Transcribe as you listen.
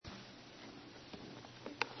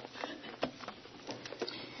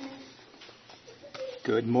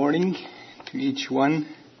Good morning to each one.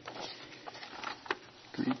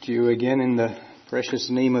 Greet you again in the precious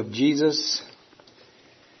name of Jesus,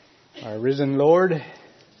 our risen Lord,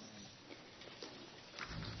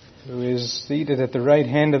 who is seated at the right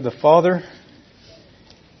hand of the Father,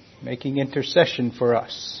 making intercession for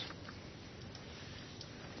us.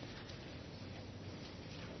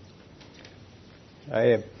 I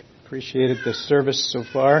have appreciated the service so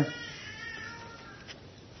far.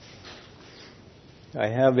 I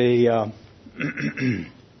have in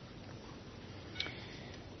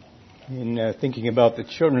thinking about the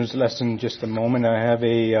children's lesson just a moment, I have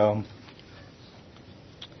a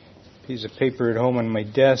piece of paper at home on my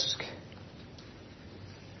desk.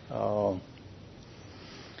 I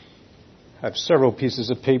have several pieces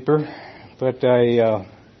of paper, but I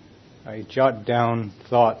jot down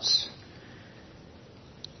thoughts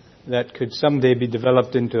that could someday be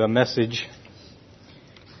developed into a message.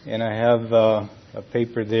 And I have a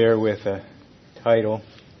paper there with a title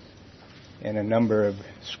and a number of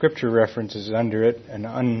scripture references under it, an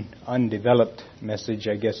undeveloped message,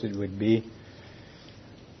 I guess it would be.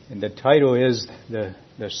 And the title is The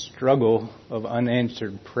Struggle of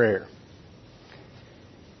Unanswered Prayer.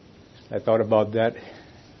 I thought about that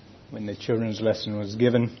when the children's lesson was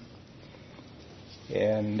given.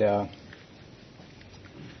 And,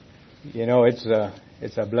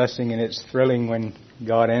 it's a blessing and it's thrilling when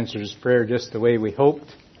God answers prayer just the way we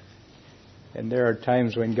hoped. And there are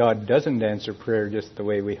times when God doesn't answer prayer just the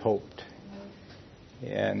way we hoped.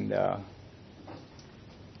 And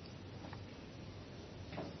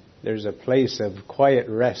there's a place of quiet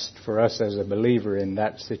rest for us as a believer in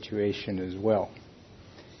that situation as well.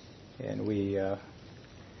 And we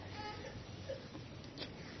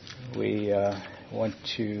want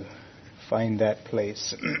to find that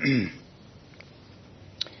place.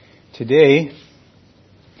 Today,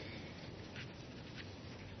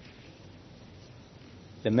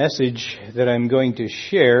 the message that I'm going to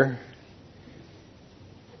share,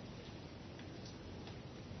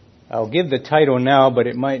 I'll give the title now, but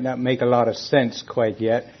it might not make a lot of sense quite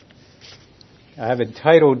yet. I have it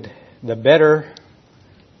titled, The Better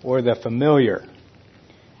or the Familiar.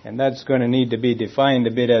 And that's going to need to be defined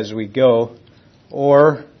a bit as we go.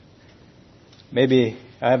 Or maybe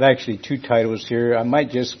I have actually two titles here. I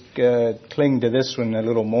might just cling to this one a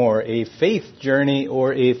little more. A faith journey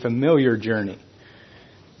or a familiar journey.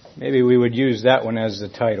 Maybe we would use that one as the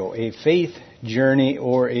title. A faith journey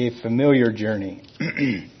or a familiar journey.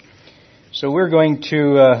 So we're going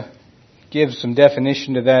to give some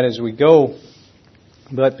definition to that as we go.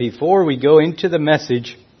 But before we go into the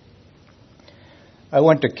message, I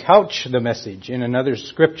want to couch the message in another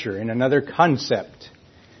scripture, in another concept.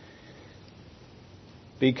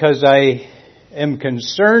 Because I am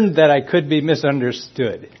concerned that I could be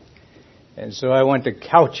misunderstood. And so I want to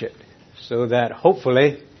couch it so that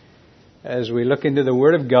hopefully, as we look into the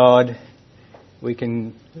Word of God, we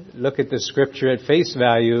can look at the Scripture at face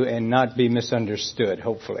value and not be misunderstood,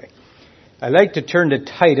 hopefully. I'd like to turn to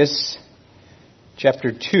Titus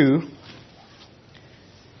chapter 2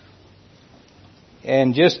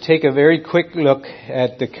 and just take a very quick look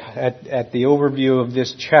at the overview of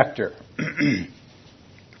this chapter.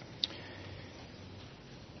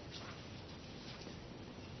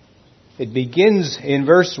 It begins in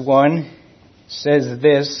verse 1. Says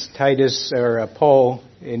this, Paul,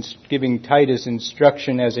 in giving Titus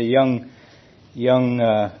instruction as a young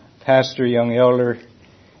pastor, young elder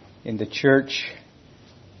in the church.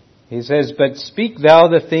 He says, "But speak thou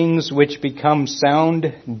the things which become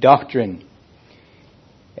sound doctrine."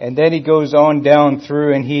 And then he goes on down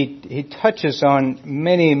through and he touches on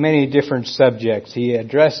many, many different subjects. He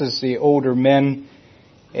addresses the older men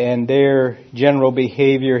and their general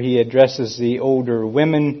behavior. He addresses the older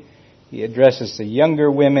women. He addresses the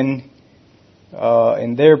younger women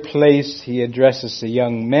in their place. He addresses the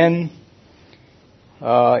young men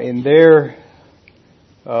in their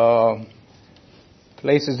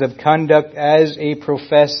places of conduct as a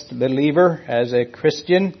professed believer, as a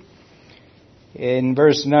Christian. In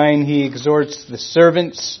verse 9, he exhorts the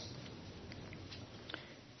servants,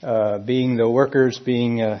 being the workers,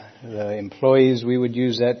 being the employees. We would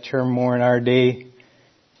use that term more in our day,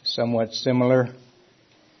 somewhat similar.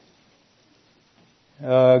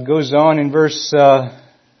 Goes on in verse,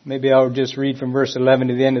 maybe I'll just read from verse 11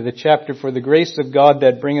 to the end of the chapter. "For the grace of God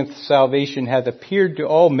that bringeth salvation hath appeared to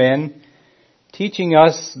all men, teaching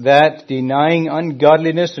us that, denying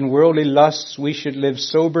ungodliness and worldly lusts, we should live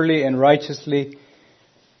soberly and righteously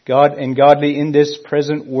and godly in this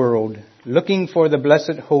present world, looking for the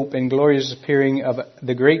blessed hope and glorious appearing of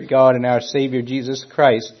the great God and our Savior Jesus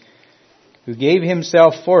Christ, who gave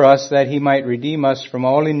himself for us that he might redeem us from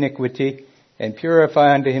all iniquity and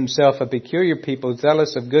purify unto himself a peculiar people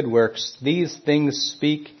zealous of good works. These things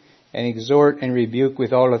speak and exhort and rebuke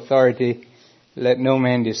with all authority. Let no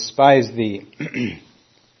man despise thee.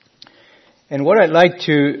 And what I'd like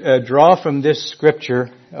to draw from this scripture,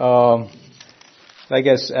 I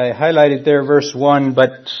guess I highlighted there verse 1, but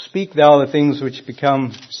speak thou the things which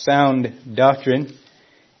become sound doctrine.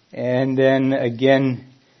 And then again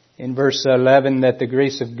in verse 11, that the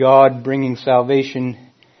grace of God bringing salvation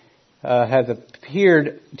hath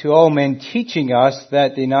appeared to all men, teaching us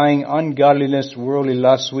that denying ungodliness, worldly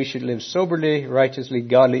lusts, we should live soberly, righteously,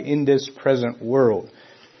 godly in this present world.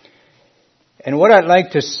 And what I'd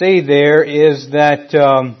like to say there is that,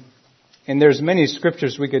 and there's many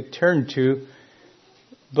scriptures we could turn to,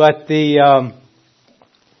 but the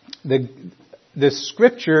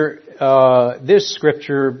scripture, this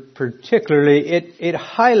scripture particularly, it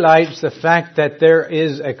highlights the fact that there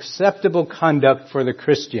is acceptable conduct for the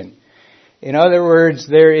Christian. In other words,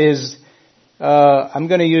 there is, I'm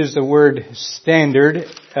going to use the word standard.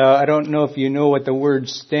 I don't know if you know what the word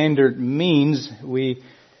standard means. The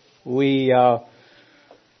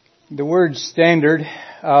word standard,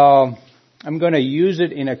 I'm going to use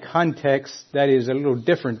it in a context that is a little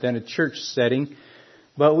different than a church setting.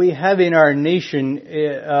 But we have in our nation,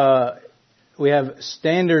 we have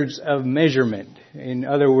standards of measurement. In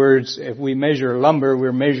other words, if we measure lumber,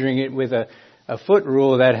 we're measuring it with a foot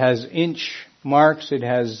rule that has inch marks. It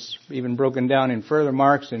has even broken down in further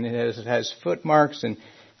marks, and it has foot marks and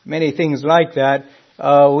many things like that.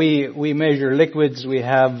 We measure liquids. We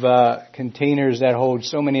have containers that hold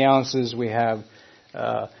so many ounces. We have,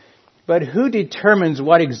 but who determines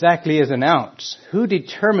what exactly is an ounce? Who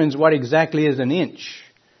determines what exactly is an inch?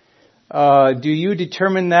 Do you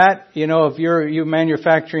determine that? You know, if you're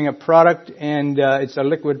manufacturing a product and it's a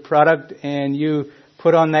liquid product and you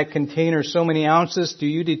put on that container so many ounces, do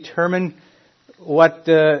you determine what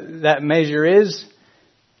that measure is?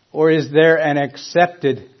 Or is there an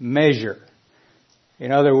accepted measure?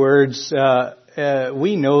 In other words,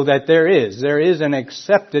 we know that there is an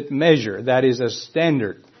accepted measure that is a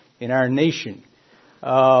standard in our nation,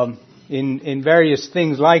 in various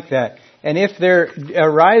things like that. And if there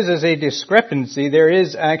arises a discrepancy, there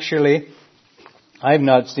is actually, I've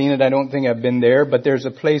not seen it, I don't think I've been there, but there's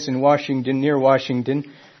a place in Washington, near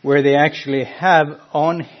Washington, where they actually have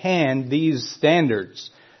on hand these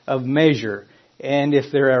standards of measure. And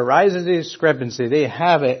if there arises a discrepancy, they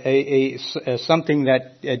have a something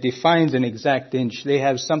that defines an exact inch. They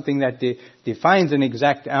have something that defines an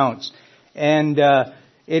exact ounce. And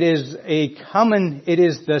it is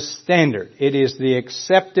the standard. It is the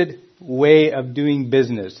accepted way of doing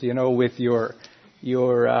business, you know, with your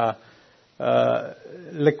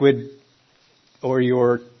liquid or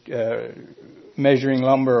your measuring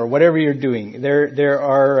lumber or whatever you're doing. There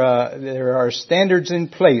are standards in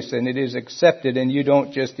place, and it is accepted, and you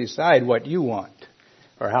don't just decide what you want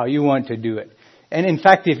or how you want to do it. And in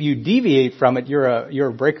fact, if you deviate from it, you're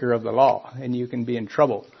a breaker of the law, and you can be in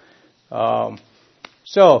trouble.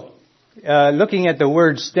 Looking at the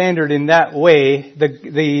word standard in that way,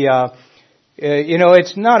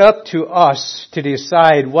 it's not up to us to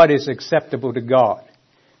decide what is acceptable to God.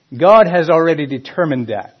 God has already determined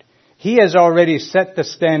that. He has already set the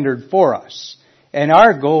standard for us. And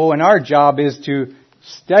our goal and our job is to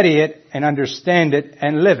study it and understand it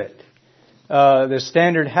and live it. The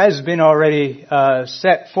standard has been already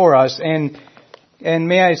set for us. And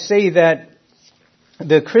may I say that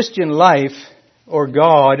the Christian life, or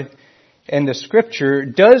God, and the Scripture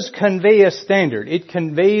does convey a standard. It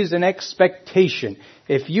conveys an expectation.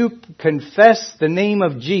 If you confess the name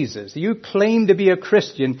of Jesus, you claim to be a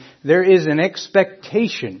Christian, there is an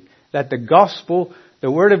expectation that the gospel,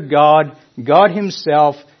 the Word of God, God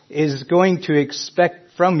Himself is going to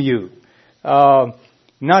expect from you.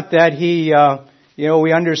 Not that He,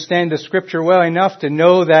 we understand the Scripture well enough to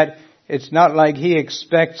know that it's not like He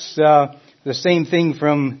expects the same thing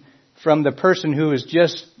from the person who has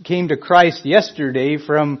just came to Christ yesterday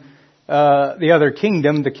from the other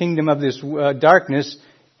kingdom, the kingdom of this darkness,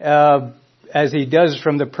 as He does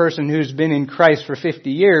from the person who's been in Christ for 50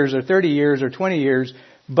 years or 30 years or 20 years.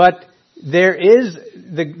 But there is,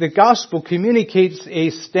 the gospel communicates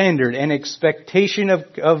a standard, an expectation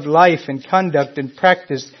of life and conduct and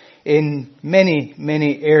practice in many,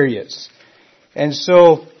 many areas. And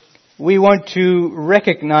so we want to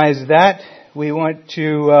recognize that. We want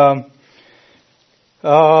to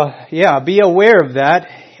be aware of that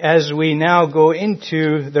as we now go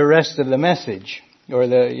into the rest of the message, or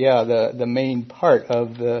the main part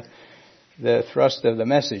of the thrust of the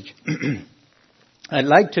message. I'd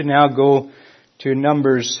like to now go to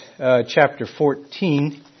Numbers chapter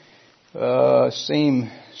 14, same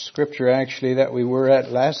scripture actually that we were at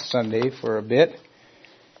last Sunday for a bit.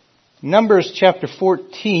 Numbers chapter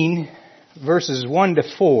 14, verses 1 to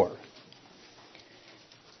 4.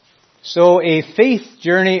 So a faith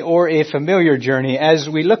journey or a familiar journey. As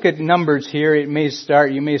we look at Numbers here, you may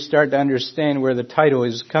start to understand where the title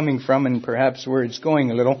is coming from and perhaps where it's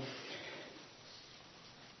going a little.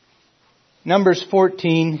 Numbers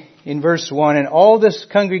 14 in verse 1, and all this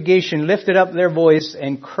congregation lifted up their voice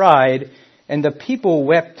and cried, and the people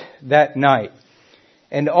wept that night.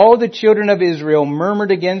 And all the children of Israel murmured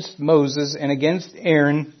against Moses and against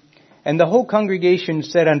Aaron, and the whole congregation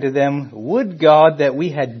said unto them, Would God that we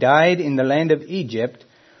had died in the land of Egypt,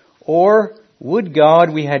 or would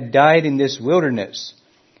God we had died in this wilderness?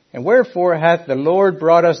 And wherefore hath the Lord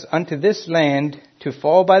brought us unto this land to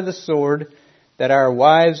fall by the sword, that our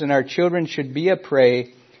wives and our children should be a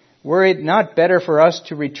prey? Were it not better for us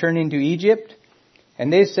to return into Egypt?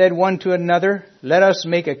 And they said one to another, Let us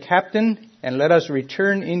make a captain, and let us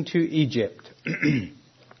return into Egypt.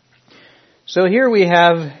 So here we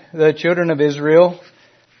have the children of Israel.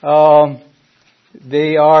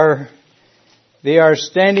 They are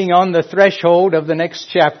standing on the threshold of the next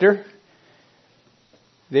chapter.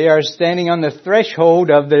 They are standing on the threshold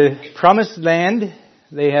of the promised land.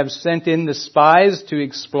 They have sent in the spies to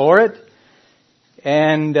explore it.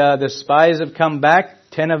 And the spies have come back,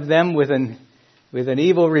 10 of them with an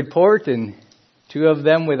evil report and 2 of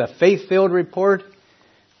them with a faith-filled report.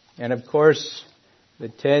 And of course, the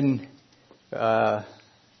 10,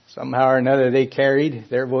 somehow or another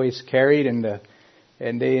their voice carried, and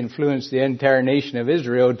they influenced the entire nation of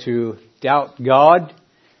Israel to doubt God,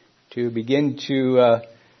 to begin to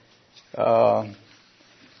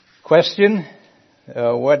question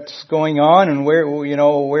what's going on and where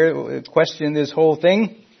question this whole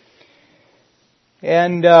thing,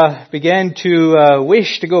 and began to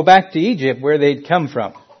wish to go back to Egypt where they'd come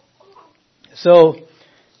from. So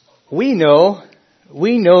we know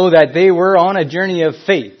that they were on a journey of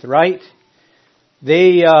faith, right?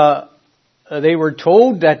 They were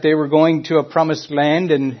told that they were going to a promised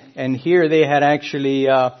land, and here they had actually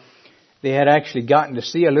gotten to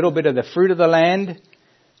see a little bit of the fruit of the land.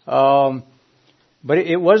 But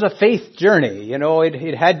it was a faith journey.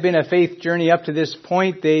 It had been a faith journey up to this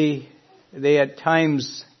point. They at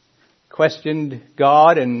times questioned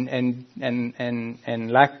God and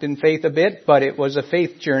lacked in faith a bit, but it was a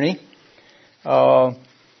faith journey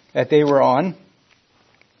that they were on.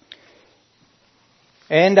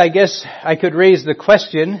 And I guess I could raise the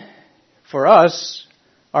question for us,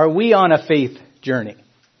 are we on a faith journey?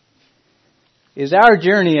 Is our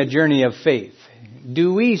journey a journey of faith?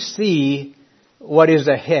 Do we see what is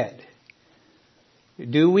ahead?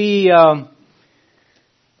 Do we,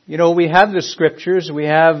 we have the scriptures, we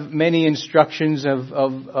have many instructions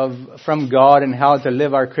from God and how to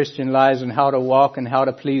live our Christian lives and how to walk and how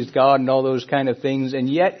to please God and all those kind of things. And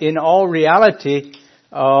yet, in all reality,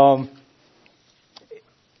 there's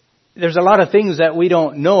a lot of things that we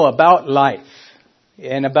don't know about life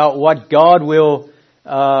and about what God will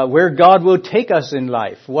where God will take us in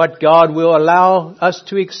life, what God will allow us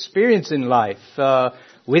to experience in life.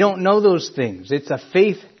 We don't know those things. It's a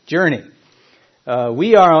faith journey.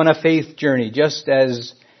 We are on a faith journey, just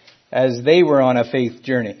as they were on a faith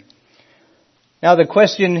journey. Now the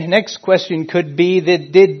next question could be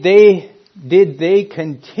that did they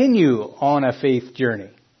continue on a faith journey?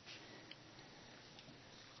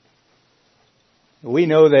 We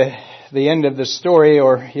know the end of the story,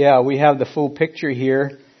 we have the full picture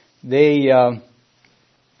here. They,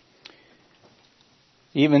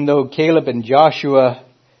 even though Caleb and Joshua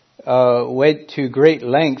went to great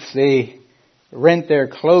lengths, they rent their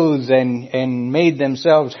clothes and made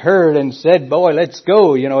themselves heard and said, boy, let's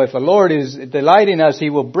go. If the Lord is delighting us,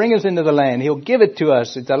 He will bring us into the land. He'll give it to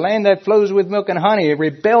us. It's a land that flows with milk and honey.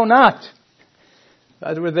 Rebel not.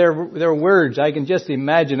 Those were their words. I can just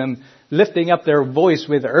imagine them lifting up their voice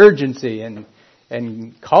with urgency and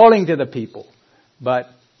calling to the people. But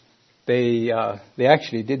they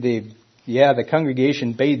actually did. The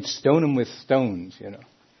congregation bade stone them with stones,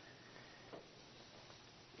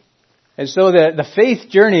 And so the faith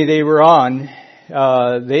journey they were on,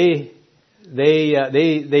 they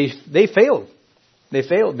failed. They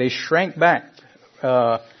failed. They shrank back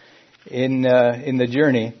in the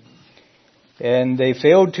journey, and they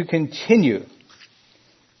failed to continue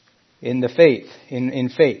in the faith, in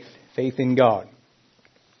faith in God.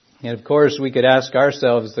 And of course, we could ask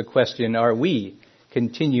ourselves the question: are we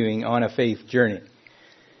continuing on a faith journey?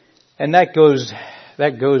 And that goes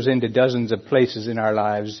that goes into dozens of places in our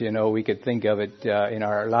lives. You know, we could think of it in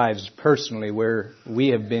our lives personally, where we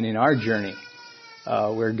have been in our journey,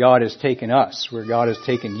 where God has taken us, where God has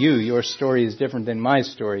taken you. Your story is different than my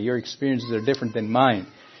story. Your experiences are different than mine.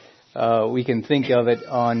 We can think of it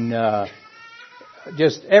on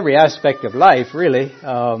just every aspect of life, really.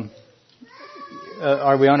 Are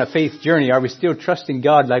we on a faith journey? Are we still trusting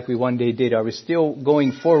God like we one day did? Are we still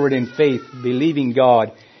going forward in faith, believing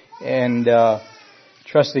God, and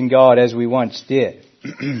trusting God as we once did?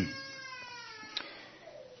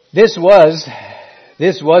 This was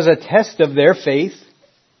a test of their faith.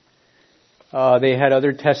 They had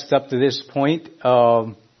other tests up to this point,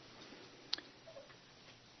 and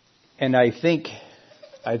I think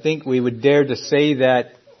we would dare to say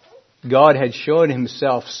that God had shown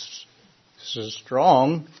Himself so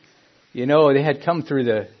strong. You know, they had come through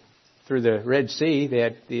the Red Sea. They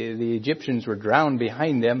had the Egyptians were drowned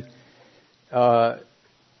behind them. God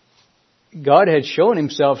had shown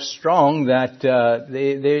Himself strong that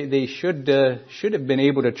they should have been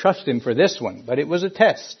able to trust Him for this one. But it was a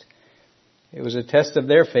test. It was a test of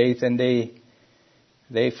their faith, and they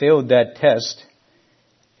failed that test.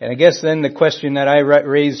 And I guess then the question that I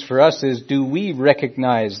raise for us is, do we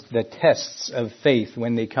recognize the tests of faith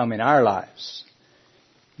when they come in our lives?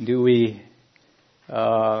 Do we?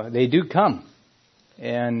 They do come.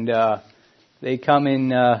 And they come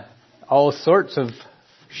in all sorts of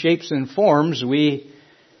shapes and forms. Do we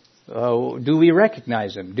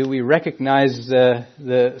recognize them? Do we recognize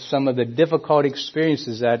some of the difficult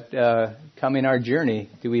experiences that come in our journey?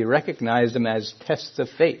 Do we recognize them as tests of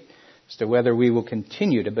faith as to whether we will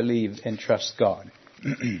continue to believe and trust God?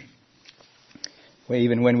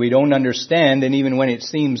 Even when we don't understand, and even when it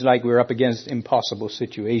seems like we're up against impossible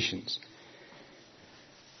situations.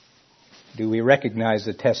 Do we recognize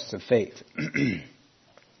the tests of faith?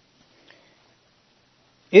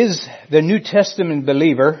 Is the New Testament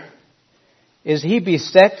believer, is he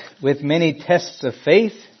beset with many tests of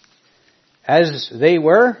faith as they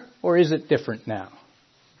were, or is it different now?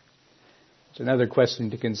 It's another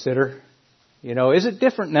question to consider. You know, is it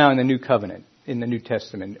different now in the New Covenant, in the New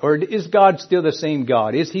Testament? Or is God still the same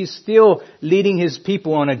God? Is He still leading His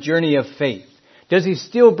people on a journey of faith? Does He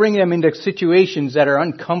still bring them into situations that are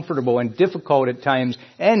uncomfortable and difficult at times,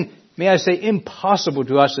 and, may I say, impossible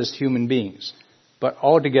to us as human beings, but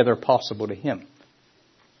altogether possible to Him?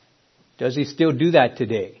 Does He still do that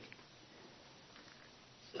today?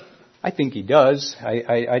 I think He does.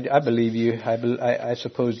 I believe you. I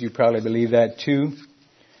suppose you probably believe that too.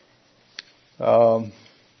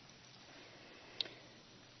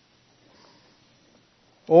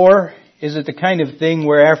 Or is it the kind of thing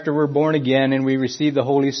where after we're born again and we receive the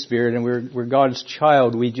Holy Spirit and we're God's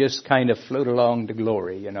child, we just kind of float along to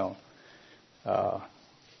glory, you know,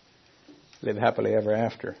 live happily ever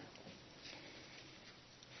after?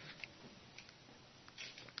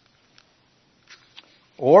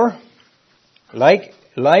 Or, like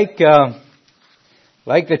the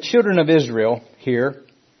children of Israel here,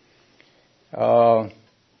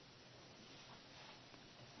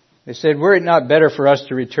 they said, were it not better for us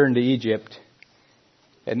to return to Egypt?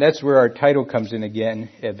 And that's where our title comes in again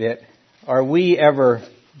a bit. Are we ever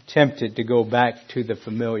tempted to go back to the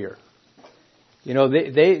familiar? You know,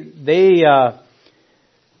 that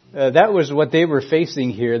was what they were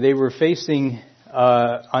facing here. They were facing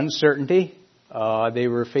uncertainty. They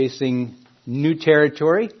were facing new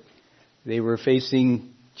territory. They were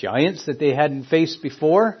facing giants that they hadn't faced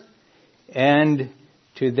before. And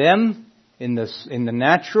to them, in the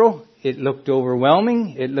natural, it looked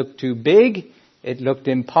overwhelming. It looked too big. It looked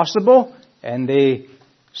impossible. And they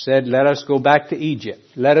said, let us go back to Egypt.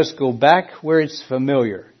 Let us go back where it's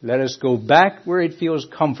familiar. Let us go back where it feels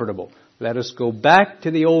comfortable. Let us go back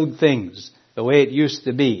to the old things, the way it used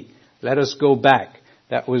to be. Let us go back.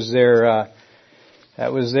 That was their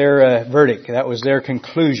verdict. That was their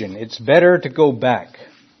conclusion. It's better to go back.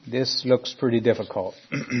 This looks pretty difficult.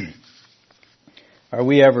 Do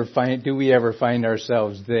we ever find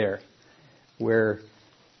ourselves there where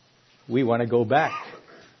we want to go back?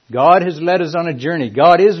 God has led us on a journey.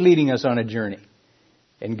 God is leading us on a journey.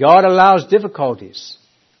 And God allows difficulties.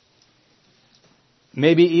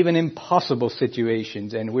 Maybe even impossible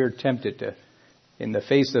situations. And we're tempted to, in the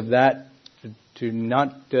face of that,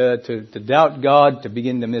 to doubt God, to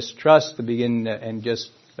begin to mistrust, and just,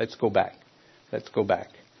 let's go back. Let's go back.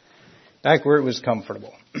 Back where it was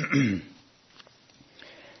comfortable.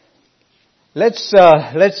 Let's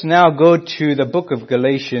now go to the book of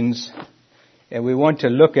Galatians, and we want to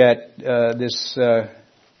look at this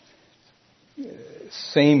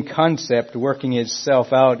same concept working itself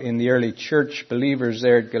out in the early church believers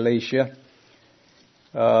there at Galatia.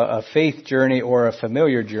 a faith journey or a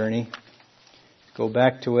familiar journey. Go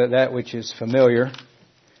back to that which is familiar.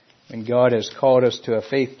 When God has called us to a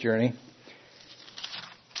faith journey.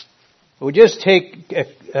 We'll just take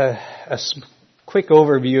a quick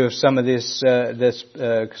overview of some of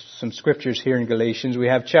some scriptures here in Galatians. We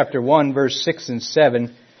have chapter 1, verse 6 and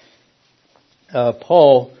 7.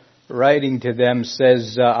 Paul, writing to them,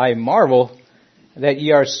 says, I marvel that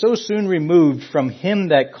ye are so soon removed from him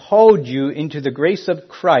that called you into the grace of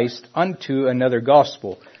Christ unto another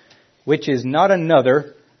gospel, which is not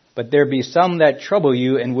another, but there be some that trouble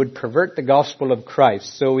you and would pervert the gospel of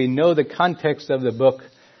Christ. So we know the context of the book.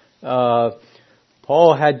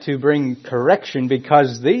 Paul had to bring correction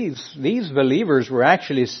because these believers were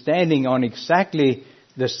actually standing on exactly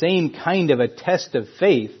the same kind of a test of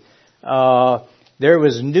faith. There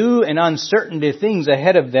was new and uncertain things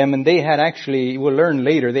ahead of them, and they had actually, we'll learn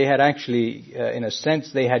later, they had actually, in a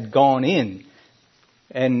sense, they had gone in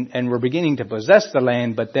and were beginning to possess the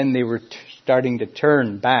land, but then they were starting to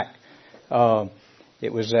turn back.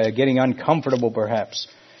 It was getting uncomfortable, perhaps,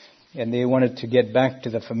 and they wanted to get back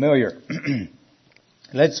to the familiar.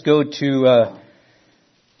 Let's go to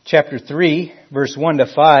chapter 3, verse 1 to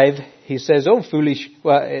 5. He says, "Oh, foolish..."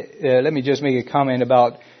 Well, let me just make a comment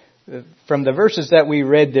about, from the verses that we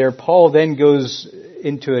read there, Paul then goes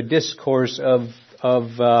into a discourse of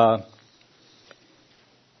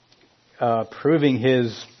proving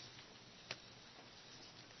his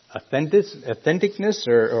authenticness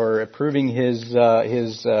or proving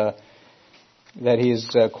that he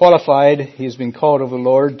is qualified. He's been called of the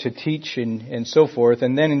Lord to teach and so forth.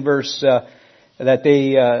 And then in verse that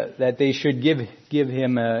they should give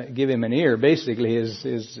him an ear. Basically,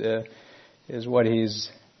 is what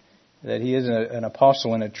that he is an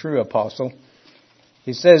apostle and a true apostle.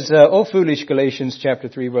 He says, "O foolish Galatians," chapter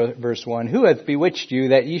 3, verse 1, "who hath bewitched you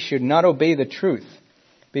that ye should not obey the truth,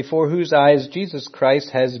 before whose eyes Jesus Christ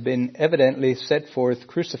has been evidently set forth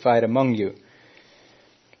crucified among you?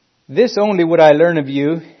 This only would I learn of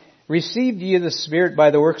you. Received ye the Spirit by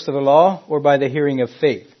the works of the law, or by the hearing of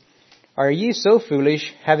faith? Are ye so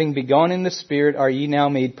foolish, having begun in the Spirit, are ye now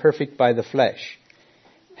made perfect by the flesh?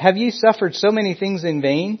 Have ye suffered so many things in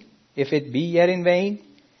vain, if it be yet in vain?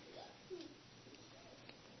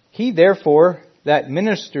 He therefore that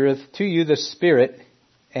ministereth to you the Spirit,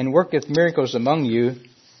 and worketh miracles among you,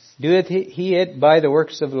 doeth he it by the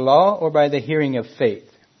works of the law, or by the hearing of faith?"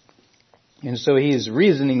 And so he is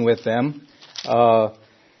reasoning with them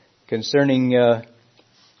concerning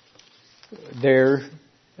their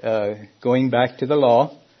going back to the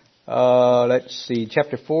law. Let's see,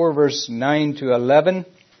 chapter 4, verse 9 to 11.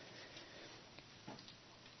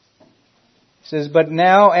 It says, "But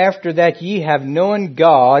now after that ye have known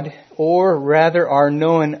God, or rather are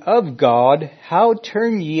known of God, how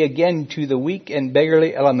turn ye again to the weak and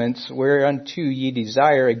beggarly elements, whereunto ye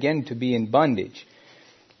desire again to be in bondage?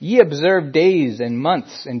 Ye observe days and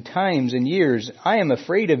months and times and years. I am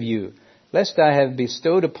afraid of you, lest I have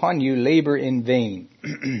bestowed upon you labor in vain."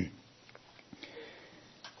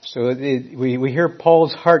 So we hear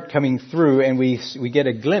Paul's heart coming through, and we get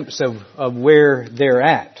a glimpse of where they're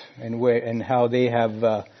at and how they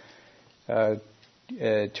have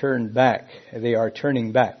turned back. They are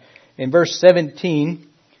turning back. In verse 17,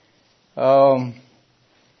 I'm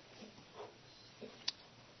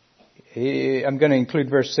going to include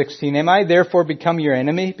verse 16. "Am I therefore become your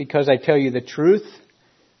enemy because I tell you the truth?"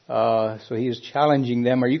 So he is challenging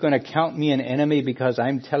them. Are you going to count me an enemy because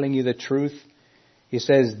I'm telling you the truth? He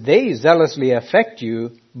says, "They zealously affect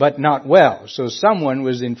you, but not well." So someone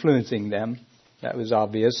was influencing them. That was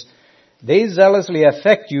obvious. "They zealously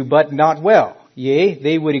affect you, but not well. Yea,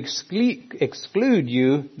 they would exclude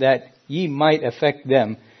you that ye might affect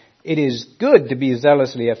them. It is good to be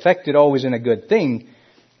zealously affected, always in a good thing,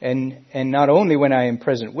 and not only when I am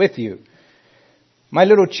present with you. My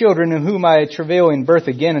little children, in whom I travail in birth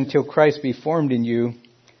again until Christ be formed in you,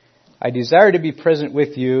 I desire to be present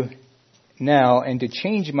with you now and to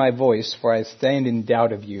change my voice, for I stand in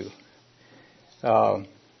doubt of you."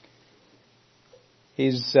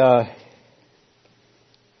 He's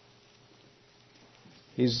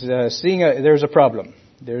seeing there's a problem.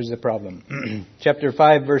 There's a problem. Chapter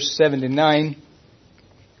 5, verse 7 to 9.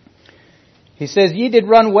 He says, "Ye did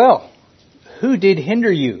run well. Who did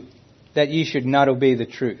hinder you, that ye should not obey the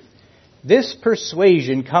truth? This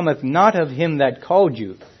persuasion cometh not of him that called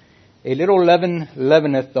you. A little leaven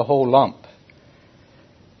leaveneth the whole lump."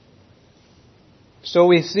 So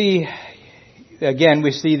we see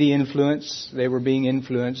the influence. They were being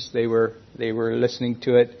influenced. They were listening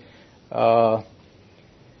to it.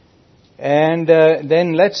 And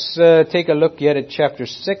then let's take a look yet at chapter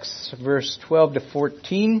 6, verse 12 to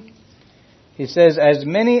 14. He says, "As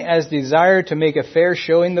many as desire to make a fair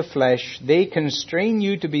show in the flesh, they constrain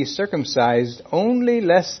you to be circumcised, only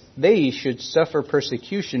lest they should suffer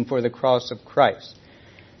persecution for the cross of Christ.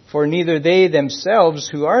 For neither they themselves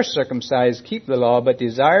who are circumcised keep the law, but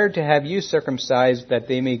desire to have you circumcised, that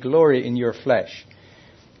they may glory in your flesh.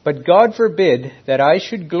 But God forbid that I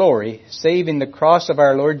should glory, save in the cross of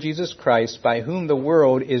our Lord Jesus Christ, by whom the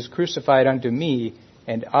world is crucified unto me,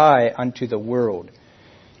 and I unto the world."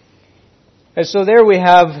 And so there we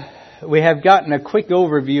have gotten a quick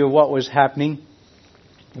overview of what was happening.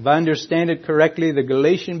 If I understand it correctly, the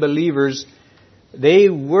Galatian believers, they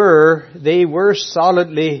were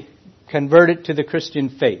solidly converted to the Christian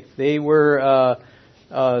faith. They were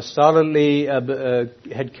solidly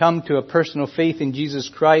had come to a personal faith in Jesus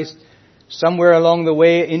Christ. Somewhere along the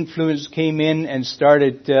way, influence came in and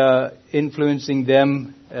started influencing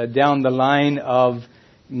them down the line of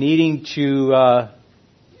needing to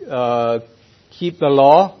keep the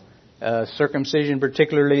law. Circumcision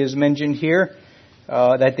particularly is mentioned here,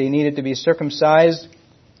 that they needed to be circumcised.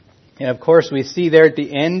 And of course we see there at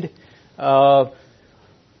the end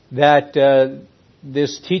that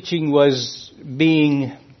this teaching was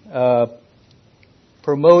being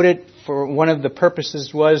promoted. For one of the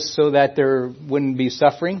purposes was so that there wouldn't be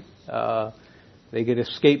suffering. They could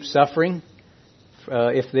escape suffering.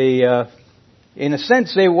 If they, in a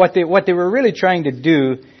sense, what they were really trying to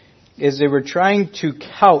do is they were trying to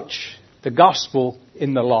couch the gospel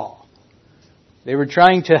in the law. They were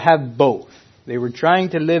trying to have both. They were trying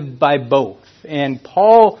to live by both. And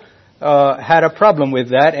Paul had a problem with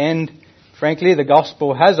that, and frankly, the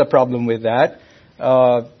gospel has a problem with that.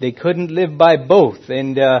 They couldn't live by both.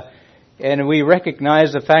 And we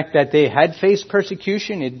recognize the fact that they had faced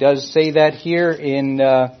persecution. It does say that here in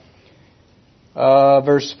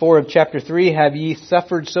verse 4 of chapter 3, "Have ye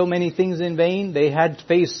suffered so many things in vain?" They had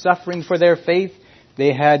faced suffering for their faith.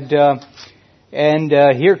 They had, and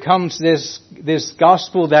here comes this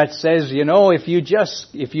gospel that says,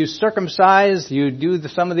 if you circumcise, you do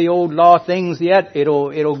some of the old law things yet,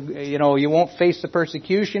 it'll, you won't face the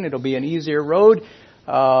persecution. It'll be an easier road.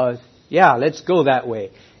 Let's go that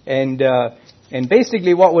way. And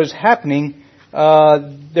basically what was happening,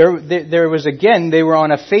 there was again, they were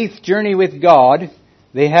on a faith journey with God.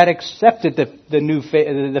 They had accepted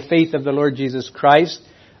the faith of the Lord Jesus Christ.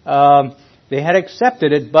 They had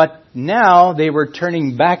accepted it, but now they were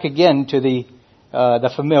turning back again to the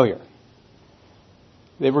familiar.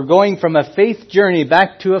 They were going from a faith journey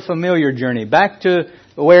back to a familiar journey, back to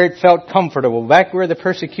where it felt comfortable, back where the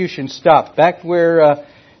persecution stopped, back where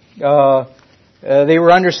they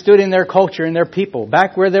were understood in their culture and their people,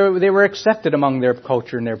 back where they were accepted among their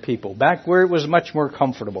culture and their people, back where it was much more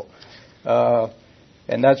comfortable.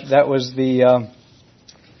 And that was the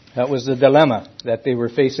dilemma that they were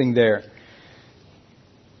facing there.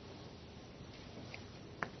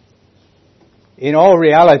 In all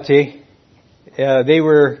reality, they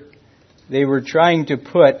were trying to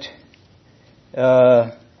put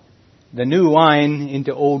the new wine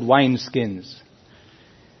into old wineskins,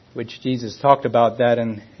 which Jesus talked about that,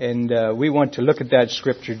 and we want to look at that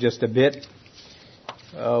scripture just a bit.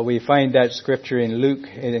 We find that scripture in Luke,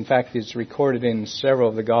 and in fact it's recorded in several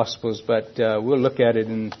of the Gospels, but we'll look at it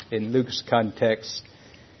in Luke's context.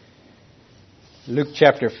 Luke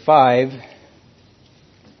chapter 5,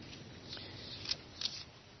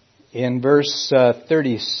 in verse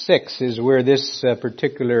 36 is where this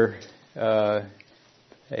particular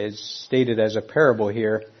is stated as a parable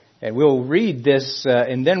here. And we'll read this,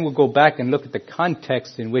 and then we'll go back and look at the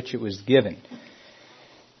context in which it was given.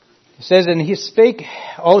 It says, "And he spake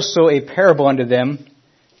also a parable unto them,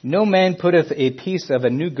 No man putteth a piece of a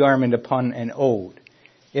new garment upon an old.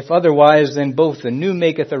 If otherwise, then both the new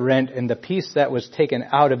maketh a rent, and the piece that was taken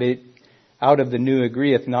out of the new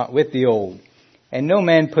agreeth not with the old. And no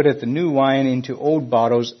man putteth the new wine into old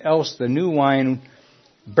bottles, else the new wine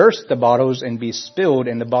burst the bottles, and be spilled,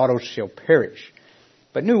 and the bottles shall perish.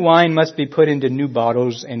 But new wine must be put into new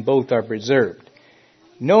bottles, and both are preserved.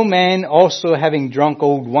 No man also having drunk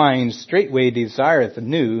old wine straightway desireth the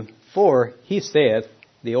new, for he saith,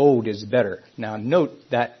 the old is better." Now note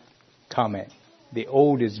that comment. The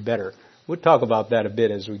old is better. We'll talk about that a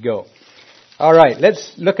bit as we go. All right,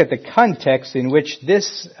 let's look at the context in which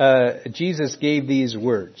Jesus gave these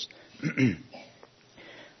words.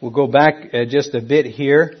 We'll go back just a bit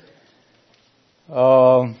here.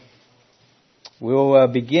 We'll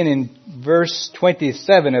begin in verse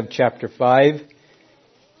 27 of chapter 5.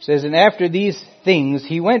 It says, "And after these things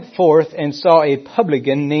he went forth and saw a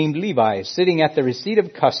publican named Levi sitting at the receipt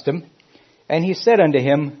of custom, And he said unto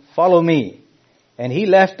him, Follow me. And he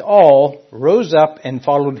left all, rose up, and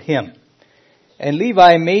followed him. And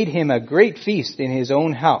Levi made him a great feast in his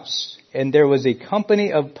own house. And there was a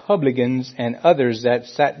company of publicans and others that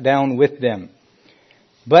sat down with them.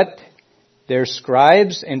 But their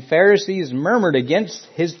scribes and Pharisees murmured against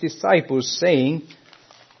his disciples, saying,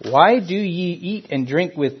 Why do ye eat and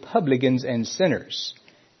drink with publicans and sinners?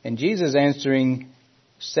 And Jesus answering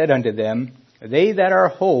said unto them, They that are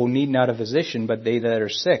whole need not a physician, but they that are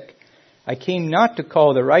sick. I came not to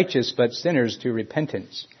call the righteous, but sinners to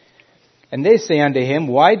repentance. And they say unto him,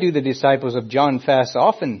 Why do the disciples of John fast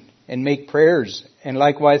often, and make prayers, and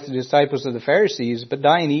likewise the disciples of the Pharisees, but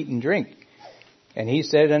dine, eat, and drink? And he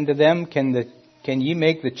said unto them, Can ye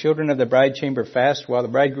make the children of the bride chamber fast while the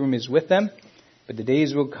bridegroom is with them? But the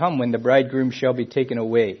days will come when the bridegroom shall be taken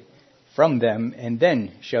away from them, and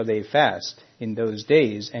then shall they fast in those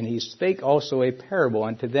days. And he spake also a parable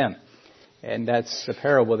unto them. And that's the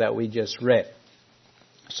parable that we just read.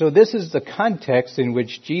 So this is the context in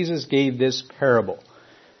which Jesus gave this parable.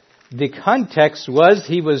 The context was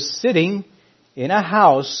he was sitting in a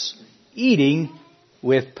house eating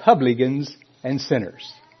with publicans and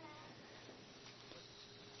sinners.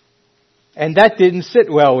 And that didn't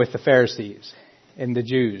sit well with the Pharisees and the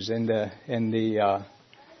Jews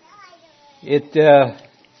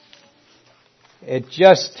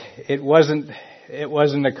it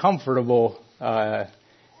wasn't a comfortable,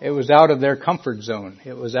 it was out of their comfort zone.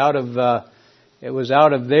 It was out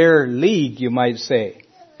of their league, you might say.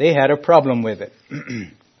 They had a problem with it.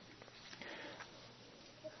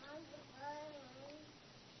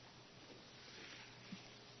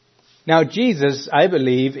 Now Jesus, I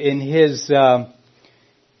believe, in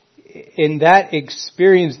that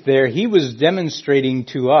experience there, he was demonstrating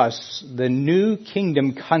to us the new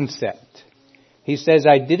kingdom concept. He says,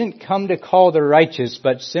 I didn't come to call the righteous,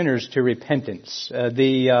 but sinners to repentance. And,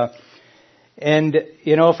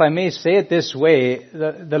 if I may say it this way,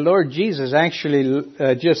 the Lord Jesus actually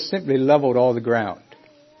just simply leveled all the ground.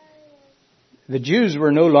 The Jews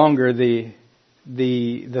were no longer the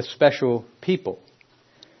special people.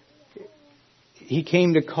 He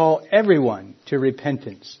came to call everyone to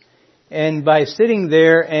repentance. And by sitting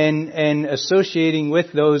there and associating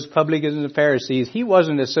with those publicans and Pharisees, he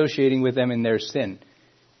wasn't associating with them in their sin.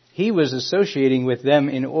 He was associating with them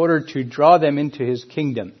in order to draw them into his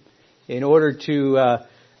kingdom. In order to,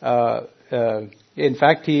 in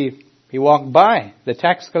fact, he walked by the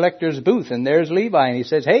tax collector's booth, and there's Levi, and he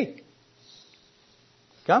says, Hey,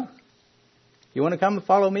 come. You want to come and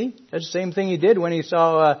follow me? That's the same thing he did when he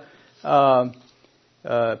saw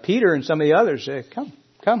Peter and some of the others.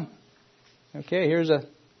 Come. Okay, here's a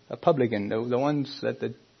publican, the ones that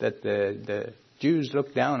the Jews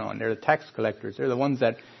look down on. They're the tax collectors. They're the ones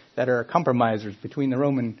that are compromisers between the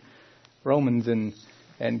Romans and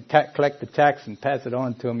collect the tax and pass it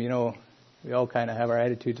on to them. We all kind of have our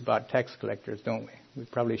attitudes about tax collectors, don't we? We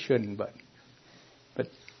probably shouldn't, but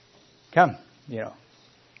come,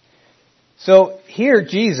 So here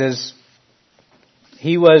Jesus,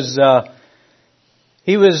 he was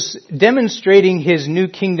demonstrating his new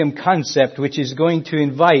kingdom concept, which is going to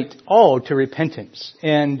invite all to repentance.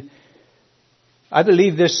 And I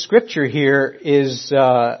believe this scripture here is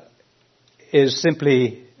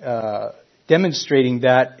simply demonstrating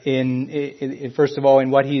that in first of all in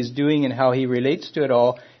what he is doing and how he relates to it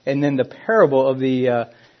all, and then the parable of the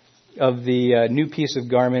new piece of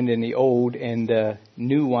garment in the old and the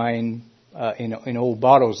new wine in old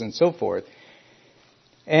bottles and so forth.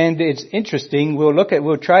 And it's interesting.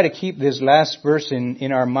 We'll try to keep this last verse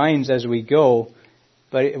in our minds as we go,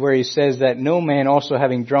 but where he says that no man also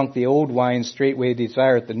having drunk the old wine straightway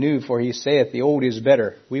desireth the new, for he saith the old is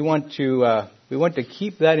better. We want to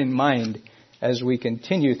keep that in mind as we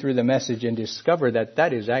continue through the message and discover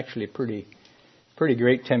that is actually pretty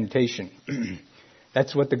great temptation.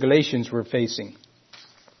 That's what the Galatians were facing.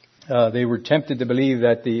 They were tempted to believe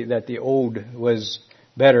that the old was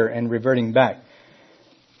better and reverting back.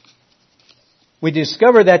 We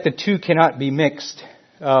discover that the two cannot be mixed.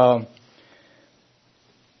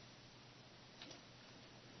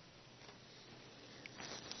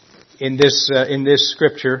 In this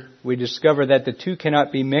scripture, we discover that the two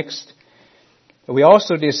cannot be mixed. We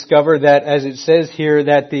also discover that, as it says here,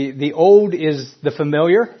 that the old is the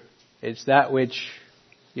familiar. It's that which,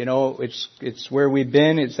 it's where we've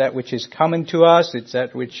been. It's that which is common to us. It's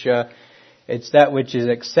that which is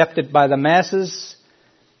accepted by the masses.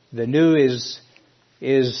 The new is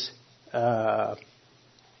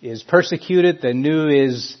persecuted. The new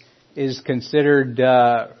is considered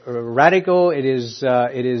radical. It is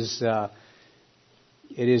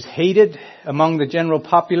It is hated among the general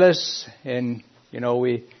populace, and we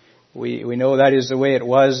know that is the way it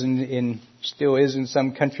was and still is in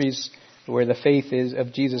some countries where the faith is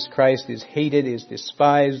of Jesus Christ is hated, is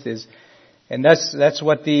despised, and that's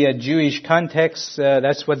what the Jewish context,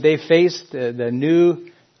 that's what they faced. The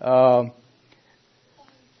new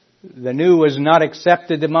was not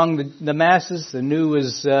accepted among the masses. The new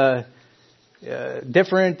was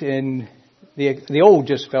different, and the old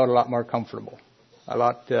just felt a lot more comfortable.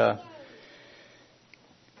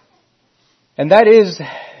 And that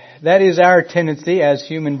is our tendency as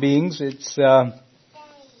human beings. It's a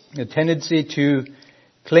tendency to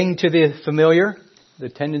cling to the familiar, the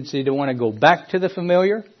tendency to want to go back to the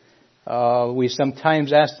familiar. We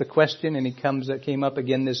sometimes ask the question, and it came up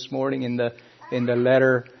again this morning in the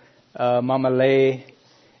letter, Mama Lay,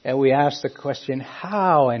 and we ask the question,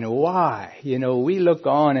 how and why? We look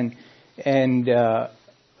on and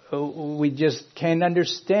we just can't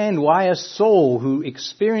understand why a soul who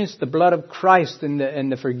experienced the blood of Christ and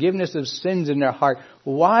the forgiveness of sins in their heart,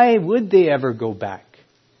 why would they ever go back?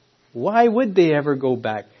 Why would they ever go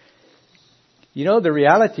back? The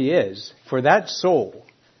reality is, for that soul,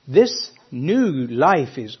 this new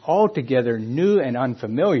life is altogether new and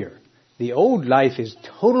unfamiliar. The old life is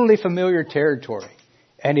totally familiar territory.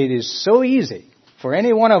 And it is so easy for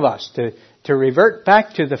any one of us to revert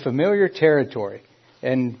back to the familiar territory.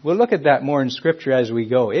 And we'll look at that more in Scripture as we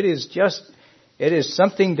go. It is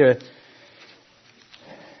something to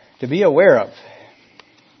be aware of.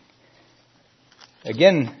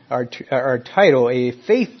 Again, our title, A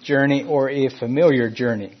Faith Journey or A Familiar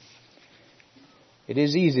Journey. It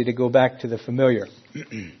is easy to go back to the familiar.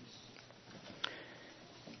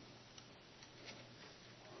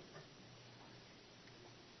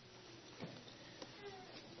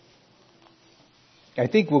 I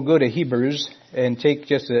think we'll go to Hebrews and take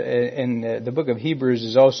and the book of Hebrews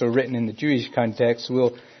is also written in the Jewish context.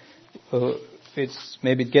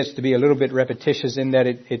 Maybe it gets to be a little bit repetitious in that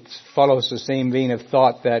it follows the same vein of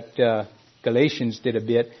thought that Galatians did a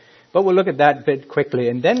bit. But we'll look at that bit quickly,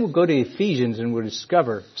 and then we'll go to Ephesians and we'll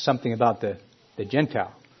discover something about the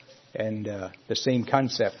Gentile and the same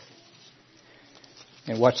concept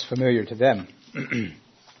and what's familiar to them.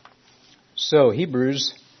 So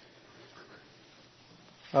Hebrews.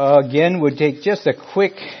 Again, we'll take just a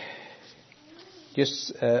quick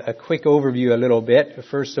overview a little bit.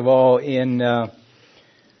 First of all, of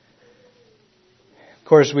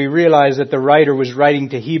course, we realize that the writer was writing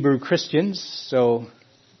to Hebrew Christians, so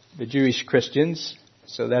the Jewish Christians.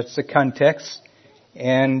 So that's the context.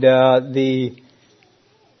 And a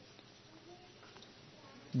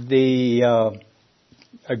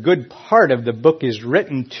good part of the book is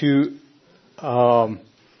written to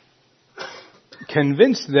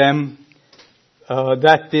convince them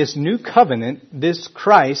that this new covenant, this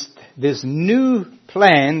Christ, this new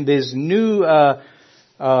plan, this new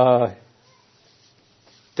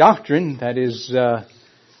doctrine that is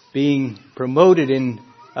being promoted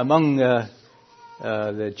among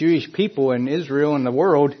the Jewish people in Israel and the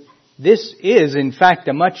world, this is in fact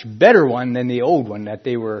a much better one than the old one that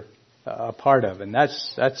they were a part of, and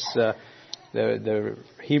that's the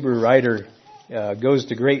Hebrew writer goes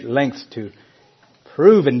to great lengths to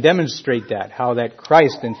prove and demonstrate how that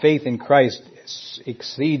Christ and faith in Christ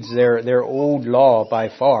exceeds their old law by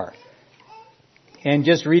far. And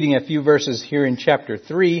just reading a few verses here in chapter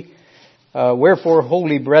 3, wherefore,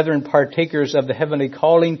 holy brethren, partakers of the heavenly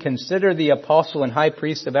calling, consider the apostle and high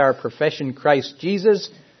priest of our profession, Christ Jesus,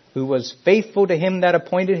 who was faithful to him that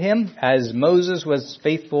appointed him, as Moses was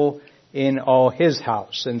faithful in all his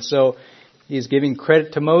house. And so he's giving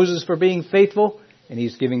credit to Moses for being faithful, and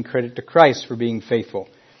he's giving credit to Christ for being faithful.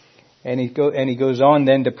 And he goes on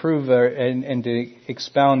then to prove and to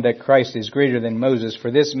expound that Christ is greater than Moses. For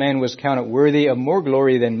this man was counted worthy of more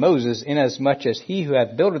glory than Moses, inasmuch as he who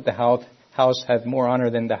hath builded the house hath more honor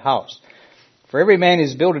than the house. For every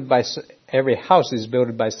house is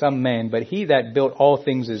builded by some man, but he that built all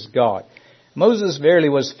things is God. Moses verily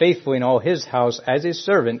was faithful in all his house as a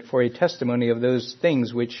servant for a testimony of those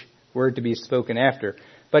things which were to be spoken after.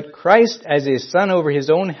 But Christ as a son over his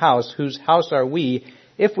own house, whose house are we,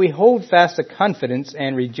 if we hold fast the confidence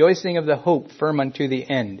and rejoicing of the hope firm unto the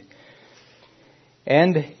end.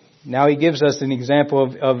 And now he gives us an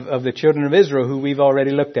example of the children of Israel who we've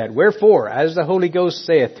already looked at. Wherefore, as the Holy Ghost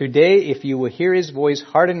saith, today if you will hear his voice,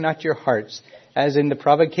 harden not your hearts, as in the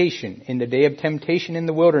provocation, in the day of temptation in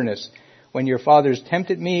the wilderness, when your fathers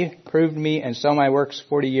tempted me, proved me, and saw my works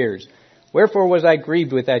 40 years. Wherefore was I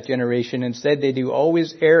grieved with that generation, and said, they do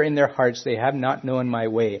always err in their hearts, they have not known my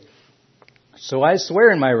way. So I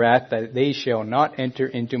swear in my wrath that they shall not enter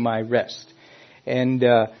into my rest. And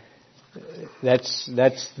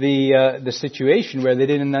that's the situation where they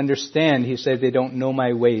didn't understand. He said they don't know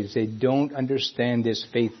my ways. They don't understand this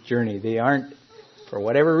faith journey. They aren't, for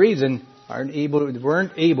whatever reason,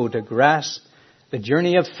 weren't able to grasp the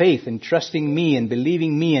journey of faith and trusting me and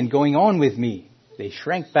believing me and going on with me. They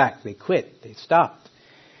shrank back. They quit. They stopped.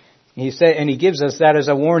 He said, and he gives us that as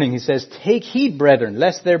a warning. He says, "Take heed, brethren,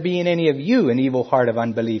 lest there be in any of you an evil heart of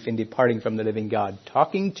unbelief in departing from the living God."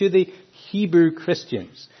 Talking to the Hebrew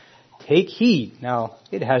Christians. Take heed. Now,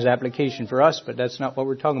 it has application for us, but that's not what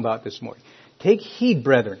we're talking about this morning. Take heed,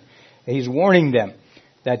 brethren. He's warning them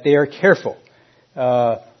that they are careful,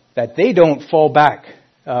 that they don't fall back,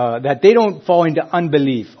 that they don't fall into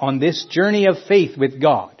unbelief on this journey of faith with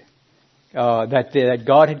God, that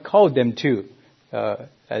God had called them to,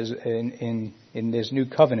 as in this new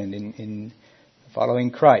covenant, in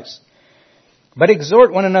following Christ. "But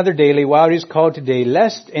exhort one another daily while it is called today,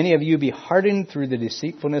 lest any of you be hardened through the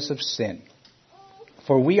deceitfulness of sin.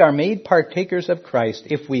 For we are made partakers of Christ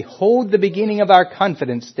if we hold the beginning of our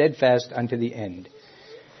confidence steadfast unto the end."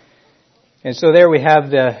 And so there we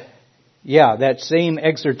have that same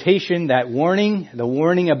exhortation, that warning, the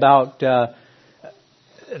warning about the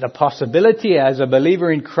possibility as a believer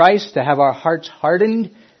in Christ to have our hearts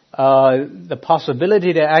hardened, the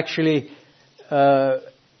possibility to actually,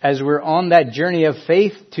 as we're on that journey of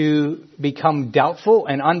faith, to become doubtful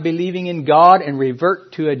and unbelieving in God and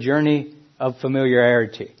revert to a journey of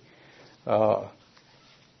familiarity. Back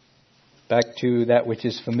to that which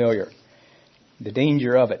is familiar. The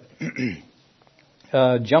danger of it.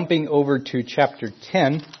 Jumping over to chapter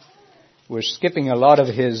 10, we're skipping a lot of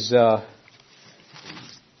his,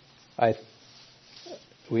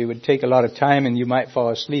 we would take a lot of time and you might fall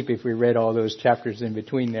asleep if we read all those chapters in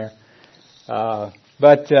between there.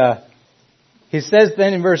 But he says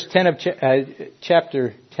then in verse 10 of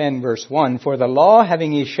chapter 10, verse 1, "For the law,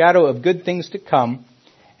 having a shadow of good things to come,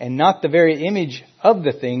 and not the very image of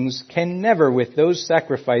the things, can never, with those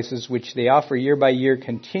sacrifices which they offer year by year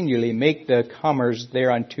continually, make the comers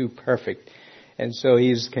thereunto perfect." And so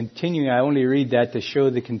he's continuing. I only read that to show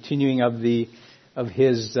the continuing of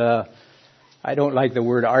his. I don't like the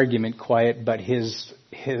word argument quite, but his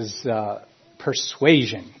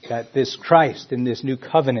persuasion that this Christ in this new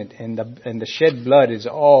covenant and the shed blood is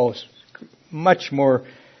all much more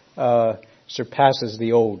surpasses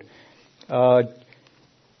the old.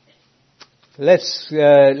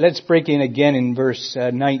 Let's break in again in verse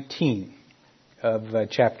 19 of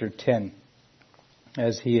chapter 10,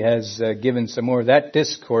 as he has given some more of that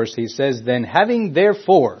discourse. He says, "Then having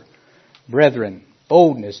therefore, brethren,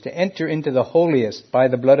 boldness to enter into the holiest by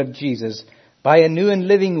the blood of Jesus, by a new and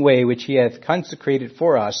living way which he hath consecrated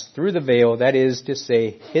for us through the veil, that is to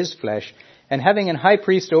say, his flesh, and having an high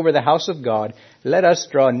priest over the house of God, let us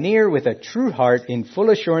draw near with a true heart in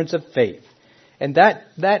full assurance of faith." And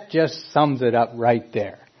that just sums it up right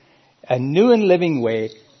there. A new and living way,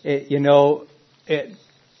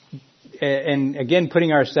 and again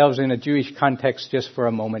putting ourselves in a Jewish context just for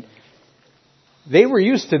a moment, they were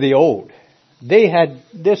used to the old.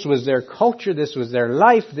 This was their culture, this was their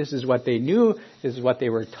life, this is what they knew, this is what they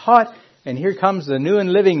were taught, and here comes the new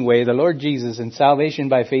and living way, the Lord Jesus, and salvation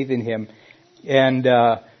by faith in Him. And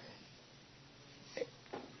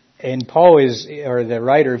Paul or the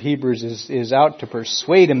writer of Hebrews is out to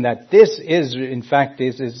persuade him that this is, in fact,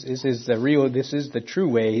 this is the true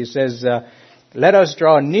way. He says, "Let us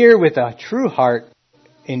draw near with a true heart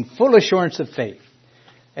in full assurance of faith."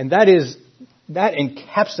 And that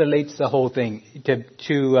encapsulates the whole thing.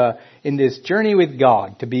 To in this journey with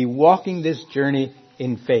God, to be walking this journey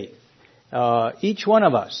in faith. Each one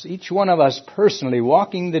of us personally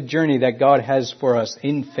walking the journey that God has for us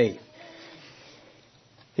in faith.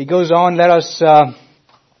 He goes on, "Let us,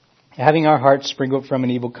 having our hearts sprinkled from an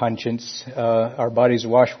evil conscience, our bodies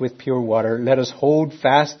washed with pure water, let us hold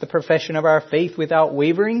fast the profession of our faith without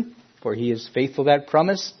wavering, for He is faithful that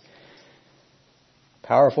promised."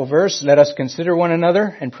 Powerful verse. "Let us consider one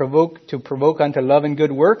another and provoke unto love and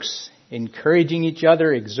good works, encouraging each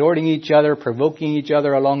other, exhorting each other, provoking each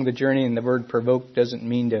other along the journey." And the word provoke doesn't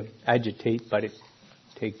mean to agitate, but it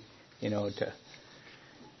take,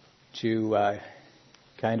 to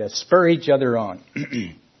kind of spur each other on.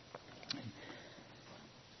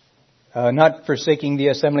 "Not forsaking the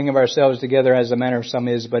assembling of ourselves together as the manner of some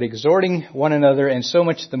is, but exhorting one another, and so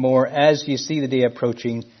much the more as ye see the day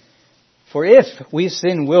approaching. For if we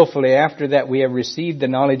sin willfully after that we have received the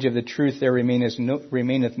knowledge of the truth, there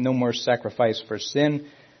remaineth no more sacrifice for sin."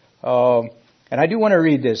 And I do want to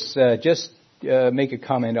read this, make a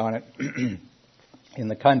comment on it in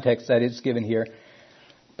the context that it's given here.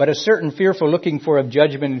 But a certain fearful looking for of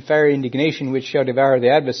judgment and fiery indignation which shall devour the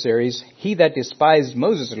adversaries, he that despised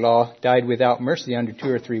Moses' law died without mercy under 2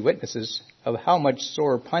 or 3 witnesses. Of how much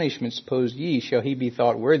sore punishment, suppose ye, shall he be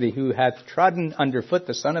thought worthy, who hath trodden under foot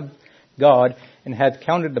the Son of God, and hath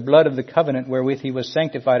counted the blood of the covenant wherewith he was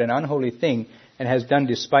sanctified an unholy thing, and has done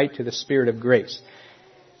despite to the Spirit of grace.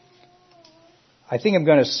 I think I'm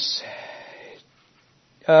going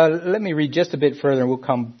to... let me read just a bit further, and we'll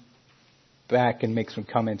come back and make some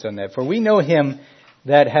comments on that. For we know him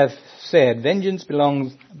that hath said, Vengeance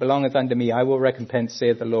belongeth unto me, I will recompense,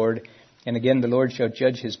 saith the Lord. And again, the Lord shall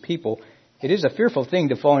judge his people. It is a fearful thing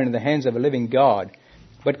to fall into the hands of a living God.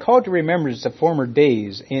 But call to remembrance the former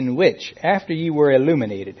days in which, after ye were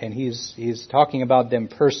illuminated, and he's talking about them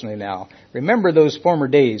personally now. Remember those former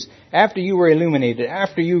days, after you were illuminated,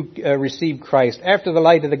 after you received Christ, after the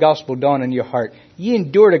light of the gospel dawned in your heart, ye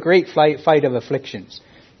endured a great fight of afflictions.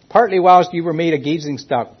 Partly whilst ye were made a gazing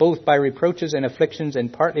stock, both by reproaches and afflictions,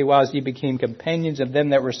 and partly whilst ye became companions of them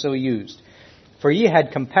that were so used. For ye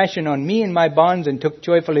had compassion on me in my bonds, and took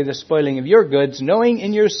joyfully the spoiling of your goods, knowing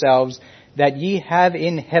in yourselves that ye have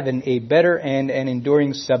in heaven a better and an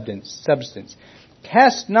enduring substance.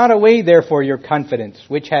 Cast not away therefore your confidence,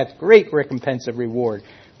 which hath great recompense of reward.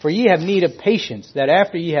 For ye have need of patience, that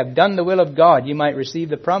after ye have done the will of God, ye might receive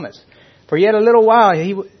the promise. For yet a little while,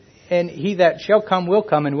 he that shall come will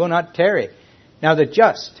come, and will not tarry. Now the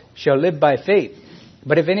just shall live by faith.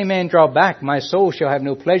 But if any man draw back, my soul shall have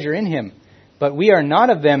no pleasure in him. But we are not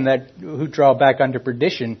of them who draw back unto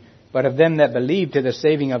perdition, but of them that believe to the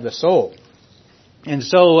saving of the soul. And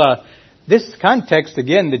so this context,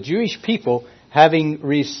 again, the Jewish people having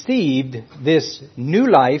received this new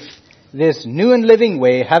life, this new and living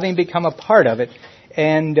way, having become a part of it,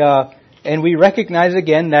 and we recognize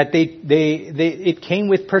again that it came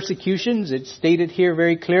with persecutions. It's stated here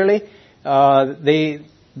very clearly.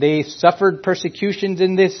 They suffered persecutions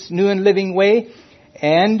in this new and living way,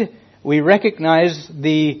 and we recognize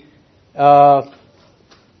Paul,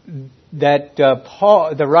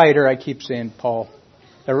 the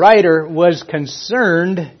writer was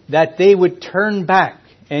concerned that they would turn back,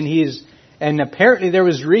 and apparently there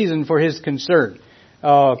was reason for his concern,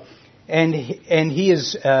 and he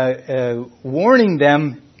is warning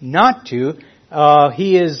them not to.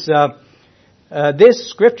 He is this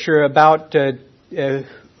scripture about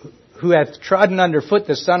who hath trodden under foot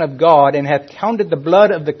the Son of God, and hath counted the blood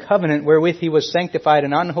of the covenant wherewith he was sanctified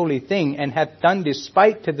an unholy thing, and hath done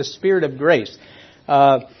despite to the Spirit of grace.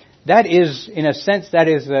 That is, in a sense, that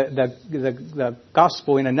is the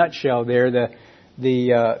gospel in a nutshell there,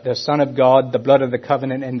 the Son of God, the blood of the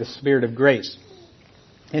covenant, and the Spirit of grace.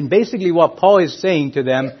 And basically what Paul is saying to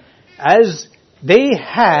them, as they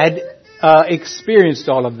had experienced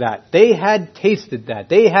all of that, they had tasted that,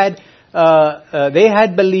 they had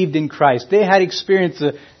believed in Christ. They had experienced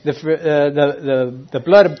the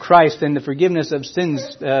blood of Christ and the forgiveness of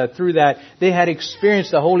sins through that. They had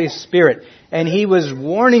experienced the Holy Spirit, and he was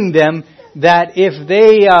warning them that if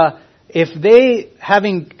they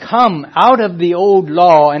having come out of the old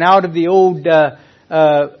law and out of the old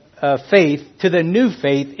faith to the new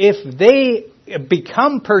faith, if they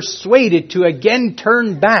become persuaded to again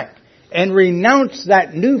turn back and renounce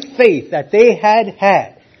that new faith that they had.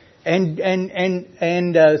 And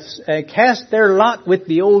cast their lot with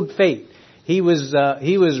the old faith. He was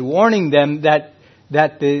warning them that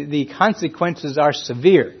the consequences are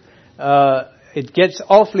severe. It gets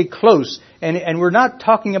awfully close, and we're not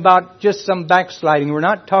talking about just some backsliding. We're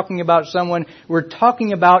not talking about someone. We're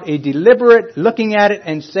talking about a deliberate looking at it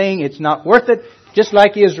and saying it's not worth it. Just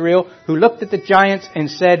like Israel, who looked at the giants and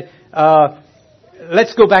said,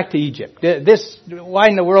 "Let's go back to Egypt. Why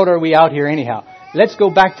in the world are we out here anyhow? Let's go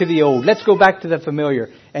back to the old. Let's go back to the familiar."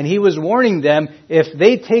 And he was warning them, if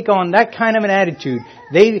they take on that kind of an attitude,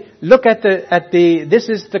 they look at this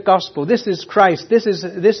is the gospel, this is Christ, this is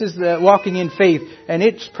the walking in faith, and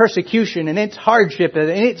it's persecution, and it's hardship, and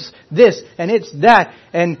it's this, and it's that,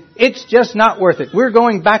 and it's just not worth it. We're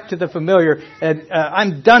going back to the familiar, and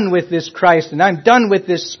I'm done with this Christ, and I'm done with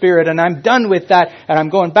this Spirit, and I'm done with that, and I'm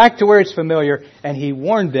going back to where it's familiar. And he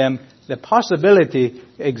warned them, the possibility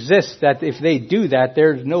exists that if they do that,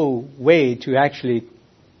 there's no way to actually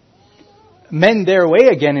mend their way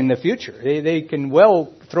again in the future. They can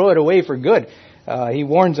well throw it away for good. He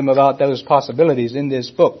warns them about those possibilities in this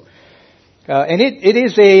book. And it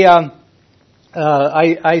is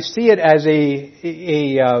I see it as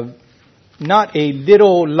not a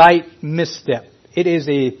little light misstep. It is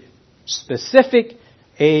a specific,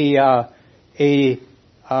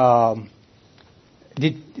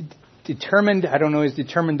 determined, I don't know is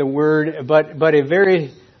determined the word, but a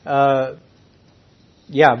very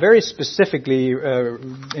very specifically,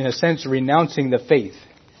 in a sense, renouncing the faith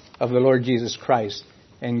of the Lord Jesus Christ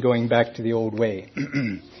and going back to the old way,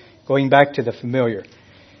 going back to the familiar.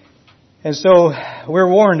 And so we're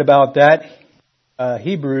warned about that. The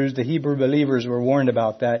Hebrew believers were warned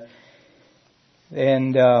about that.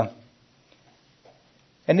 And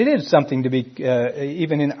it is something to be,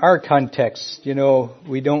 even in our context,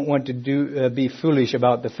 we don't want to be foolish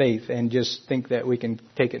about the faith and just think that we can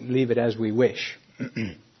take it and leave it as we wish.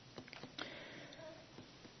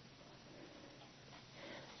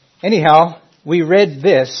 Anyhow, we read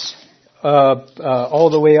this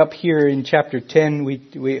all the way up here in chapter 10. We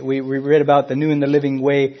read about the new and the living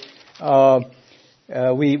way.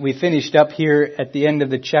 We finished up here at the end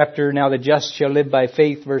of the chapter. Now the just shall live by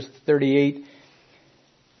faith, verse 38.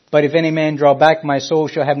 But if any man draw back, my soul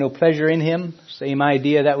shall have no pleasure in him. Same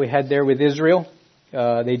idea that we had there with Israel.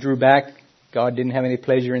 They drew back. God didn't have any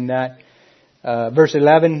pleasure in that. Verse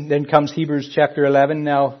 11, then comes Hebrews chapter 11.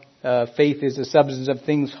 Now, faith is the substance of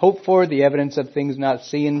things hoped for, the evidence of things not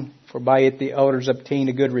seen, for by it the elders obtained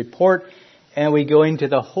a good report. And we go into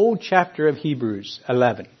the whole chapter of Hebrews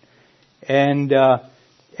 11. And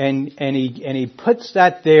he puts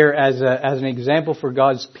that there as an example for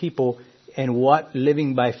God's people and what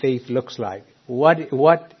living by faith looks like. What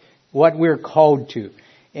we're called to.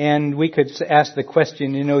 And we could ask the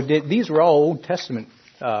question, these were all Old Testament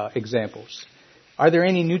examples. Are there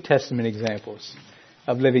any New Testament examples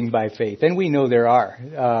of living by faith? And we know there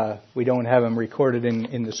are. We don't have them recorded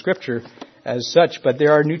in the Scripture as such, but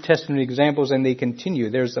there are New Testament examples, and they continue.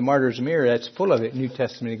 There's the Martyr's Mirror that's full of it, New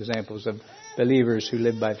Testament examples of believers who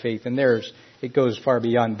live by faith, and it goes far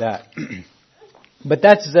beyond that. But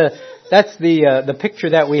that's the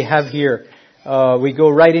picture that we have here. We go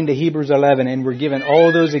right into Hebrews 11, and we're given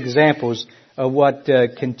all those examples of what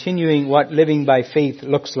living by faith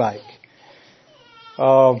looks like.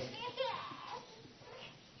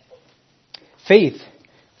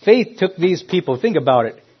 Faith took these people, think about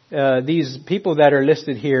it, these people that are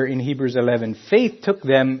listed here in Hebrews 11, faith took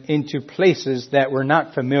them into places that were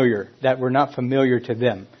not familiar to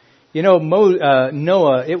them.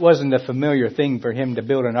 Noah, it wasn't a familiar thing for him to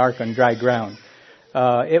build an ark on dry ground.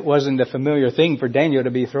 It wasn't a familiar thing for Daniel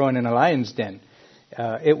to be thrown in a lion's den.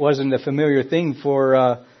 It wasn't a familiar thing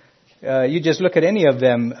for, you just look at any of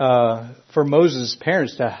them, for Moses'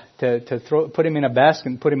 parents to put him in a basket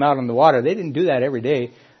and put him out on the water. They didn't do that every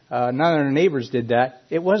day. None of their neighbors did that.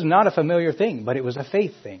 It was not a familiar thing, but it was a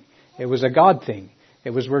faith thing. It was a God thing.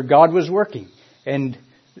 It was where God was working. And,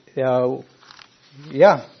 that's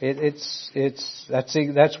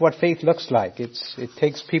what faith looks like. It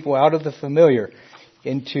takes people out of the familiar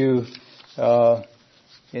into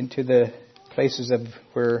the places of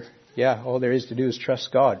where, all there is to do is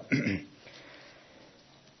trust God.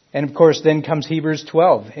 And of course, then comes Hebrews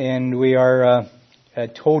 12, and we are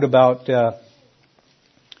told about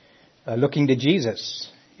looking to Jesus,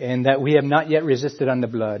 and that we have not yet resisted on the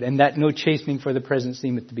blood, and that no chastening for the present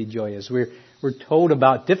seemeth to be joyous. We're told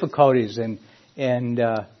about difficulties and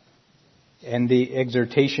the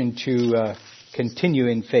exhortation to continue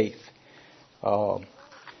in faith.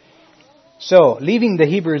 So, leaving the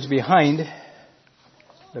Hebrews behind,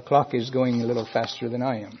 the clock is going a little faster than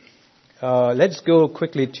I am. Let's go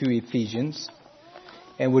quickly to Ephesians,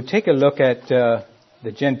 and we'll take a look at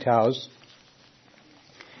the Gentiles.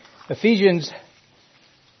 Ephesians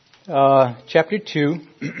chapter 2,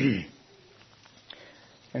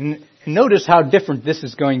 and notice how different this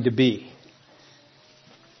is going to be.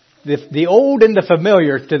 The old and the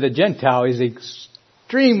familiar to the Gentile is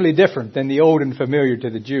extremely different than the old and familiar to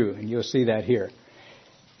the Jew, and you'll see that here.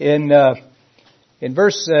 In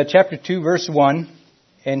chapter 2, verse 1,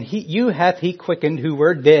 and you hath he quickened who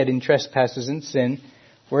were dead in trespasses and sin,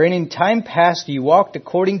 wherein in time past ye walked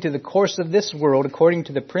according to the course of this world, according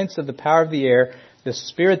to the prince of the power of the air, the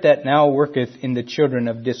spirit that now worketh in the children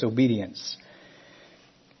of disobedience.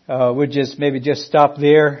 We'll maybe just stop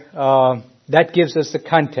there. That gives us the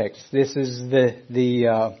context. This is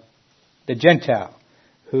the Gentile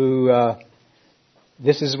who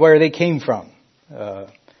this is where they came from.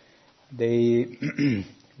 They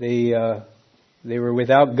were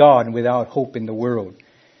without God and without hope in the world.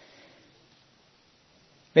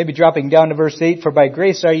 Maybe dropping down to verse 8, for by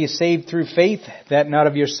grace are ye saved through faith, that not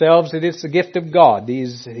of yourselves, it is the gift of God.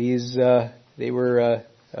 They were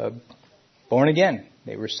born again.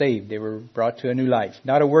 They were saved. They were brought to a new life.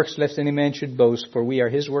 Not of works, lest any man should boast, for we are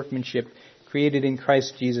his workmanship, created in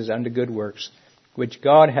Christ Jesus unto good works, which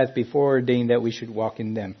God hath before ordained that we should walk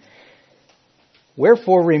in them.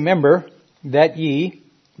 Wherefore remember that ye,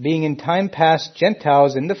 being in time past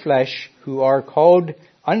Gentiles in the flesh, who are called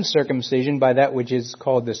uncircumcision by that which is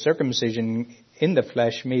called the circumcision in the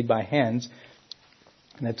flesh made by hands,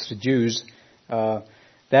 and that's the Jews, that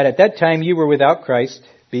at that time you were without Christ,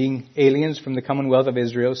 being aliens from the commonwealth of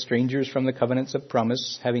Israel, strangers from the covenants of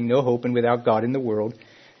promise, having no hope and without God in the world.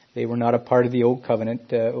 They were not a part of the old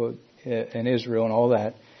covenant in Israel and all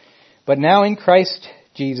that. But now in Christ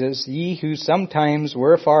Jesus, ye who sometimes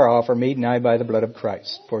were far off are made nigh by the blood of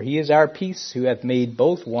Christ. For he is our peace, who hath made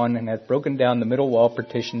both one, and hath broken down the middle wall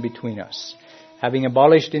partition between us, having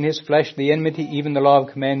abolished in his flesh the enmity, even the law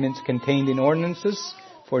of commandments contained in ordinances,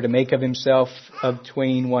 for to make of himself of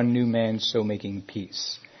twain one new man, so making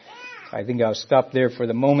peace. I think I'll stop there for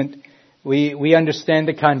the moment. We understand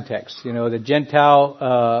the context. You know, the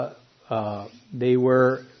Gentile, they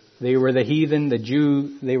were the heathen, the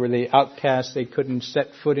Jew, they were the outcasts. They couldn't set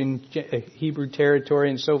foot in Hebrew territory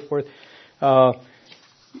and so forth.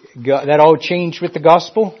 That all changed with the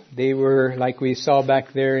gospel. They were, like we saw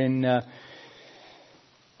back there in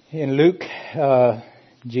Luke,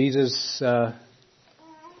 Jesus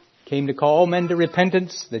came to call men to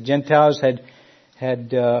repentance. The Gentiles had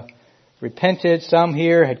repented. Some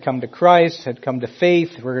here had come to Christ, had come to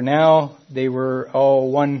faith. They were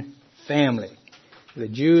all one family. The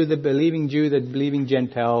Jew, the believing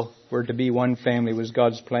Gentile were to be one family. Was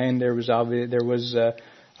God's plan. There was a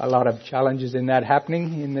lot of challenges in that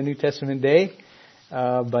happening in the New Testament day,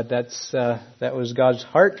 but that was God's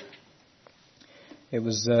heart. It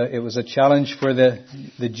was a challenge for the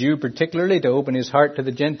Jew particularly to open his heart to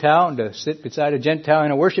the Gentile and to sit beside a Gentile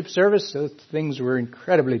in a worship service. Those things were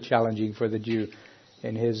incredibly challenging for the Jew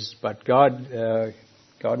but God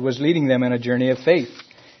was leading them in a journey of faith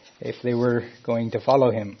if they were going to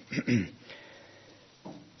follow him.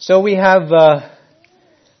 So we have,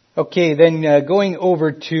 going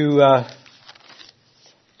over to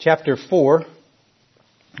chapter 4,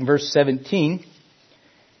 verse 17,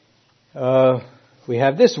 we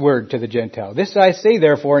have this word to the Gentile. This I say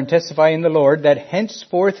therefore and testify in the Lord, that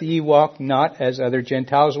henceforth ye walk not as other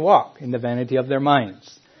Gentiles walk, in the vanity of their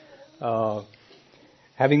minds.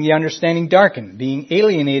 Having the understanding darkened, being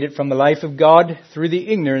alienated from the life of God through the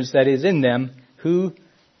ignorance that is in them, who,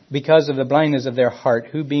 because of the blindness of their heart,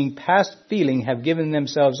 who being past feeling have given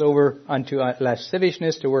themselves over unto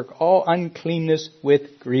lasciviousness to work all uncleanness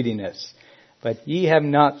with greediness. But ye have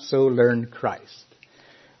not so learned Christ.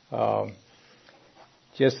 We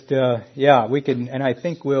can, and I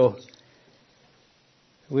think we'll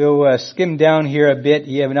skim down here a bit.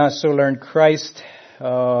 Ye have not so learned Christ.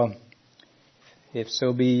 If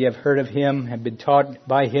so be ye have heard of him, have been taught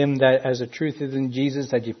by him that as the truth is in Jesus,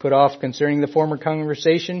 that ye put off concerning the former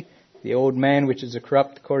conversation, the old man which is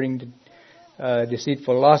corrupt according to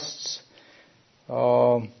deceitful lusts.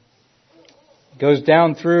 Goes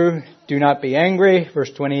down through, do not be angry.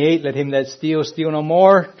 Verse 28, let him that steal no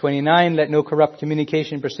more. 29, let no corrupt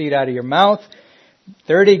communication proceed out of your mouth.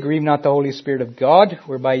 30, grieve not the Holy Spirit of God,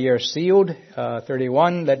 whereby ye are sealed.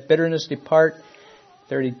 31, let bitterness depart.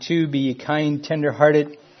 32, be ye kind,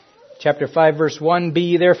 tender-hearted. Chapter 5, verse 1, be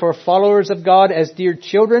ye therefore followers of God as dear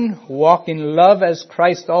children. Walk in love as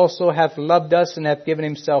Christ also hath loved us and hath given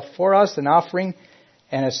himself for us, an offering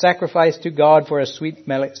and a sacrifice to God for a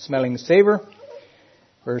sweet-smelling savor.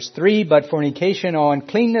 Verse 3, but fornication, all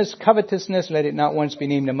uncleanness, covetousness, let it not once be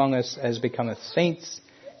named among us as becometh saints,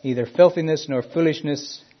 neither filthiness nor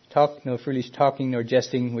foolishness, no foolish talking nor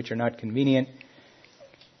jesting, which are not convenient,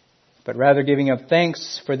 but rather giving of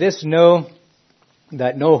thanks. For this know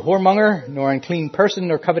that no whoremonger, nor unclean person,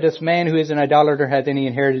 nor covetous man who is an idolater hath any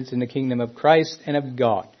inheritance in the kingdom of Christ and of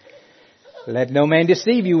God. Let no man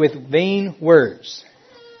deceive you with vain words.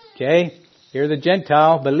 Okay? Here the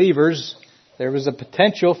Gentile believers, there was a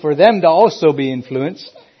potential for them to also be influenced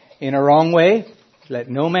in a wrong way. Let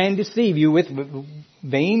no man deceive you with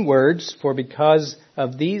vain words, for because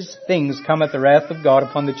of these things cometh the wrath of God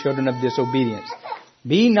upon the children of disobedience.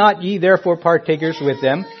 Be not ye therefore partakers with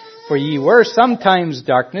them, for ye were sometimes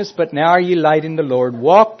darkness, but now are ye light in the Lord.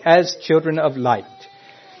 Walk as children of light.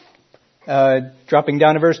 Dropping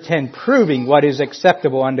down to verse 10, proving what is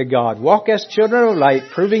acceptable unto God. Walk as children of light,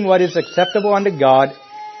 proving what is acceptable unto God,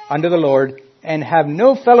 unto the Lord, and have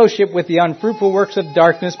no fellowship with the unfruitful works of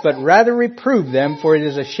darkness, but rather reprove them, for it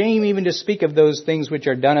is a shame even to speak of those things which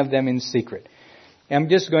are done of them in secret. I'm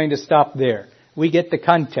just going to stop there. We get the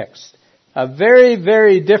context. A very,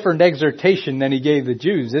 very different exhortation than he gave the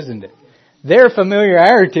Jews, isn't it? Their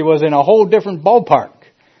familiarity was in a whole different ballpark.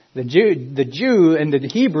 The Jew and the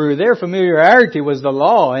Hebrew, their familiarity was the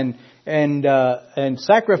law and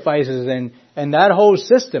sacrifices and that whole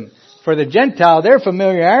system. For the Gentile, their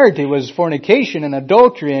familiarity was fornication and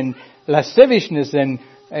adultery and lasciviousness and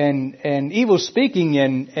and evil speaking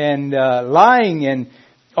and lying and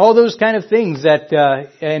all those kind of things that,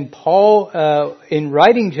 and Paul, in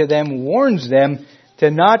writing to them, warns them to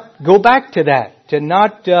not go back to that, to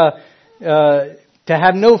not, to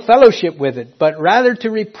have no fellowship with it, but rather to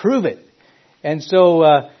reprove it. And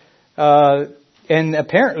so, and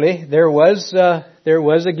apparently there was the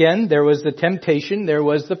temptation, there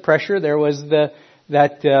was the pressure, there was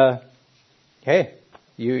hey,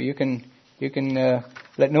 you can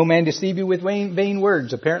let no man deceive you with vain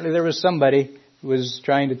words. Apparently there was somebody who was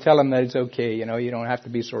trying to tell them that it's okay, you don't have to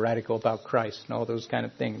be so radical about Christ and all those kind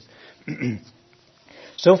of things.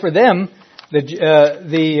 So for them,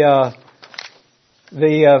 the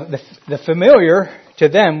familiar to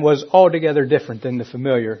them was altogether different than the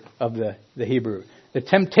familiar of the Hebrew. The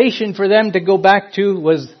temptation for them to go back to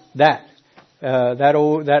was that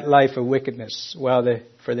life of wickedness. While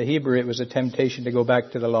for the Hebrew it was a temptation to go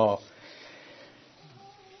back to the law.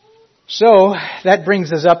 So that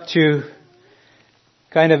brings us up to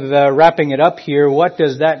kind of wrapping it up here. What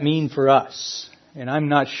does that mean for us? And I'm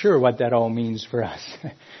not sure what that all means for us.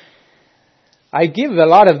 I give a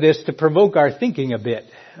lot of this to provoke our thinking a bit.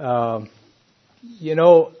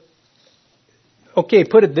 Okay,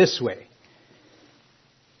 put it this way.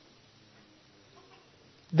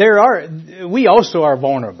 We also are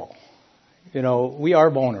vulnerable. We are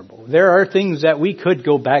vulnerable. There are things that we could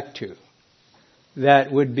go back to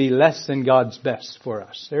that would be less than God's best for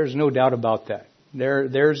us. There's no doubt about that.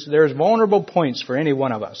 There's vulnerable points for any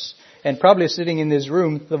one of us. And probably sitting in this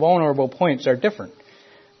room, the vulnerable points are different.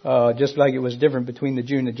 Just like it was different between the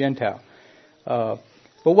Jew and the Gentile. But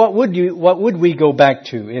what would we go back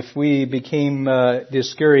to if we became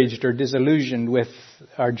discouraged or disillusioned with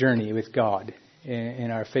our journey with God,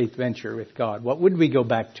 in our faith venture with God? What would we go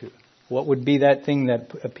back to? What would be that thing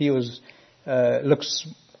that appeals, looks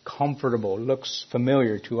comfortable, looks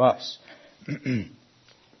familiar to us?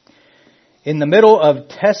 In the middle of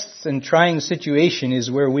tests and trying situation is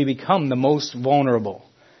where we become the most vulnerable.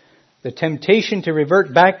 The temptation to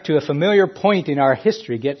revert back to a familiar point in our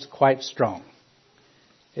history gets quite strong.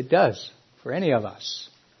 It does, for any of us.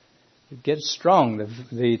 It gets strong,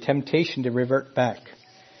 the temptation to revert back.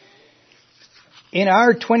 In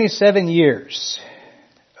our 27 years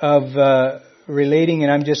of relating,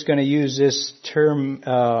 and I'm just going to use this term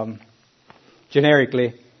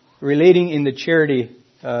generically, relating in the charity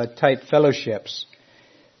type fellowships,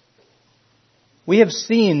 we have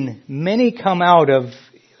seen many come out of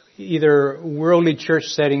either worldly church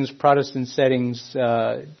settings, Protestant settings,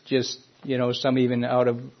 some even out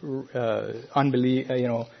of unbelief,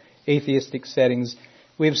 atheistic settings.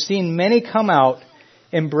 We've seen many come out,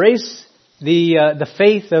 embrace the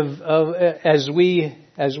faith of as we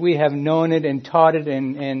have known it and taught it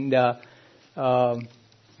and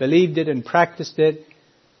believed it and practiced it,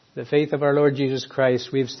 the faith of our Lord Jesus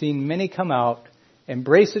Christ. We've seen many come out,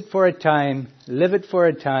 embrace it for a time, live it for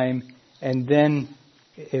a time, and then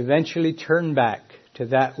eventually turn back to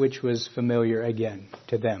that which was familiar again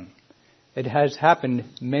to them. It has happened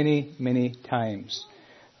many, many times.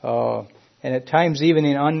 And at times even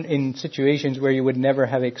in situations where you would never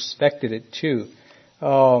have expected it to.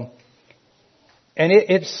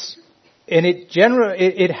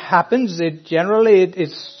 It happens.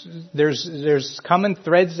 There's common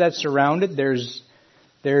threads that surround it.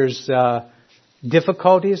 There's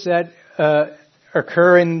difficulties that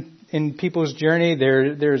occur in people's journey.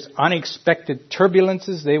 There's unexpected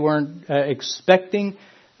turbulences they weren't expecting.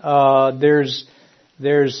 There's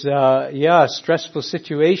stressful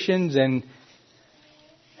situations,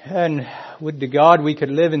 and would to God we could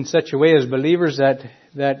live in such a way as believers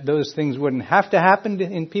that those things wouldn't have to happen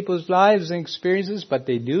in people's lives and experiences, but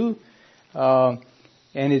they do. And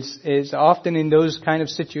it's often in those kind of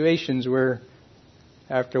situations where,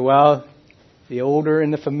 after a while, the older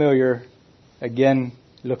and the familiar again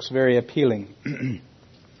looks very appealing.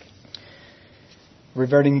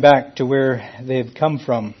 Reverting back to where they've come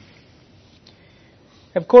from.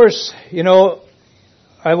 Of course,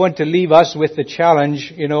 I want to leave us with the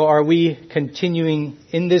challenge, are we continuing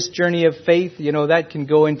in this journey of faith? That can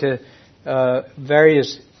go into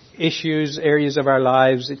various issues, areas of our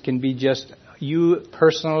lives. It can be just you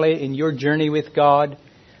personally in your journey with God.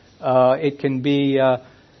 It can be,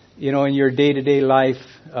 in your day-to-day life.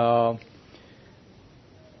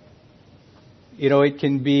 It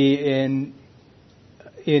can be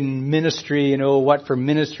in ministry, what for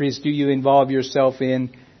ministries do you involve yourself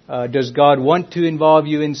in? Does God want to involve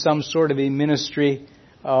you in some sort of a ministry?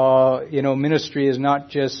 Ministry is not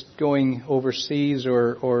just going overseas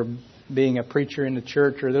or being a preacher in the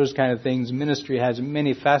church or those kind of things. Ministry has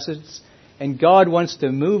many facets And God wants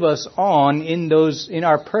to move us on in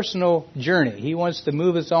our personal journey. He wants to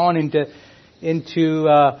move us on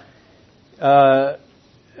into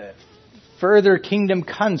further kingdom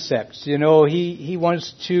concepts. You know, He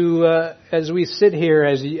wants to, as we sit here,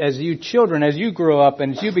 as you children, as you grow up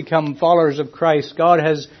and as you become followers of Christ, God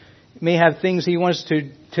may have things He wants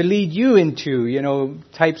to lead you into, you know,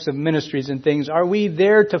 types of ministries and things. Are we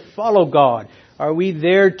there to follow God? Are we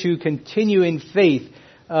there to continue in faith,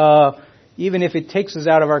 even if it takes us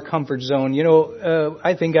out of our comfort zone? You know,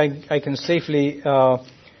 I think I can safely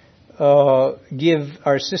give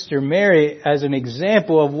our sister Mary as an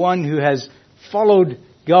example of one who has followed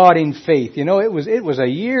God in faith. You know, it was a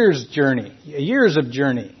years of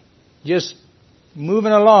journey, just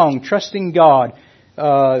moving along, trusting God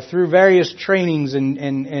through various trainings and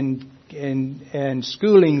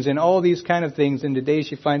schoolings and all these kind of things. And today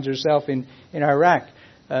she finds herself in Iraq,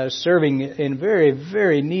 serving in very,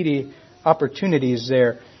 very needy opportunities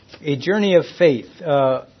there. A journey of faith.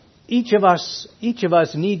 Each of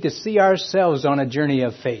us need to see ourselves on a journey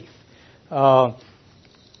of faith,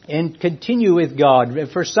 and continue with God.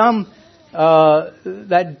 For some,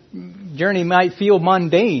 that journey might feel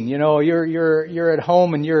mundane. You know, you're at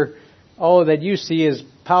home and all that you see is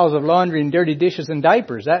piles of laundry and dirty dishes and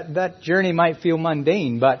diapers. That journey might feel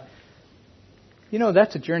mundane, but you know,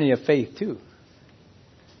 that's a journey of faith too.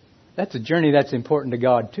 That's a journey that's important to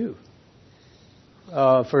God too.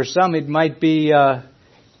 For some, it might be,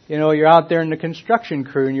 you know, you're out there in the construction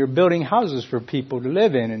crew and you're building houses for people to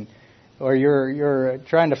live in, or you're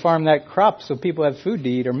trying to farm that crop so people have food to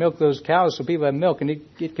eat, or milk those cows so people have milk, and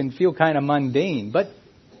it can feel kind of mundane. But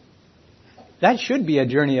that should be a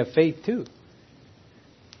journey of faith too.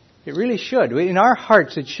 It really should. In our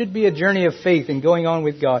hearts, it should be a journey of faith and going on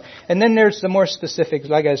with God. And then there's the more specifics,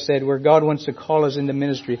 like I said, where God wants to call us into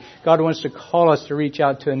ministry. God wants to call us to reach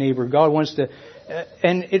out to a neighbor. God wants to,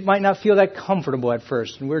 and it might not feel that comfortable at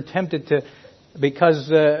first. And we're tempted to,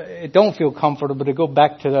 because it don't feel comfortable, to go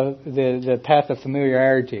back to the path of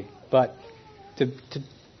familiarity. But to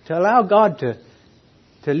allow God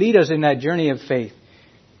to lead us in that journey of faith.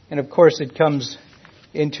 And of course, it comes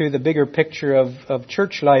into the bigger picture of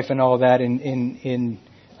church life and all that, in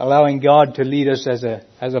allowing God to lead us as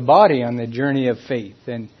a body on the journey of faith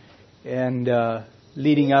and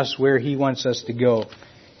leading us where He wants us to go.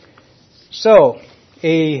 So,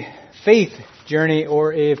 a faith journey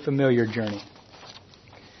or a familiar journey?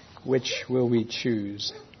 Which will we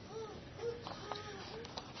choose?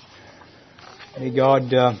 May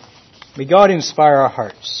God inspire our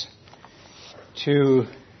hearts to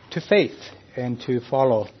faith and to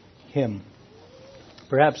follow Him.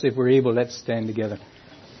 Perhaps if we're able, let's stand together.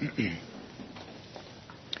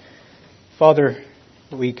 Father,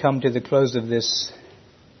 we come to the close of this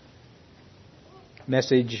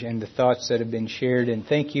message and the thoughts that have been shared, and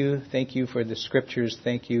thank you for the Scriptures.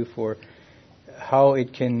 Thank you for how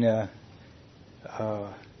it can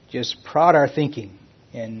just prod our thinking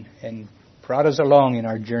and prod us along in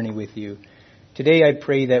our journey with you. Today I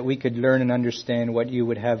pray that we could learn and understand what you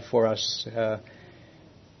would have for us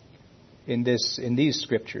in these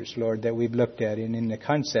Scriptures, Lord, that we've looked at, and in the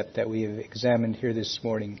concept that we have examined here this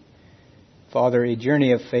morning. Father, a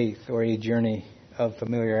journey of faith or a journey of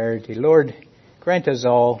familiarity. Lord, grant us,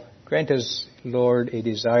 Lord, a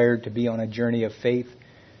desire to be on a journey of faith,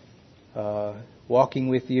 walking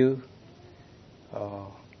with you,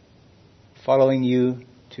 following you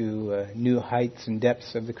to new heights and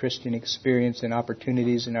depths of the Christian experience and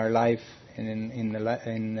opportunities in our life and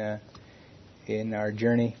in our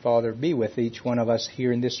journey. Father, be with each one of us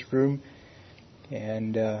here in this room.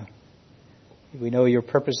 And we know your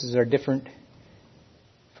purposes are different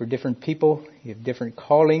for different people. You have different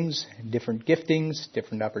callings, different giftings,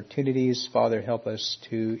 different opportunities. Father, help us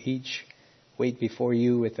to each wait before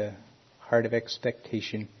you with a heart of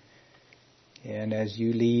expectation. And as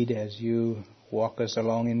you lead, as you walk us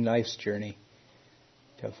along in life's journey,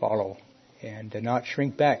 to follow and to not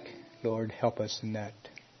shrink back. Lord, help us in that.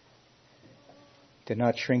 To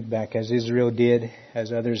not shrink back as Israel did,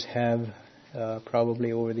 as others have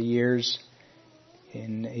probably over the years,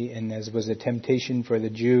 and as was a temptation for the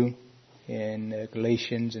Jew in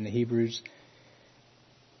Galatians and the Hebrews.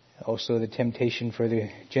 Also the temptation for the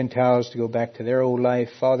Gentiles to go back to their old life.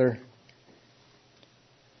 Father,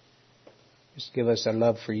 just give us a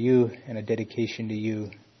love for you and a dedication to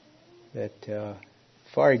you that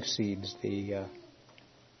far exceeds the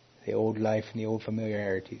old life and the old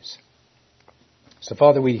familiarities. So,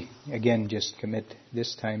 Father, we again just commit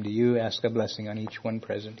this time to you. Ask a blessing on each one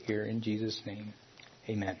present here in Jesus' name.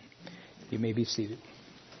 Amen. You may be seated.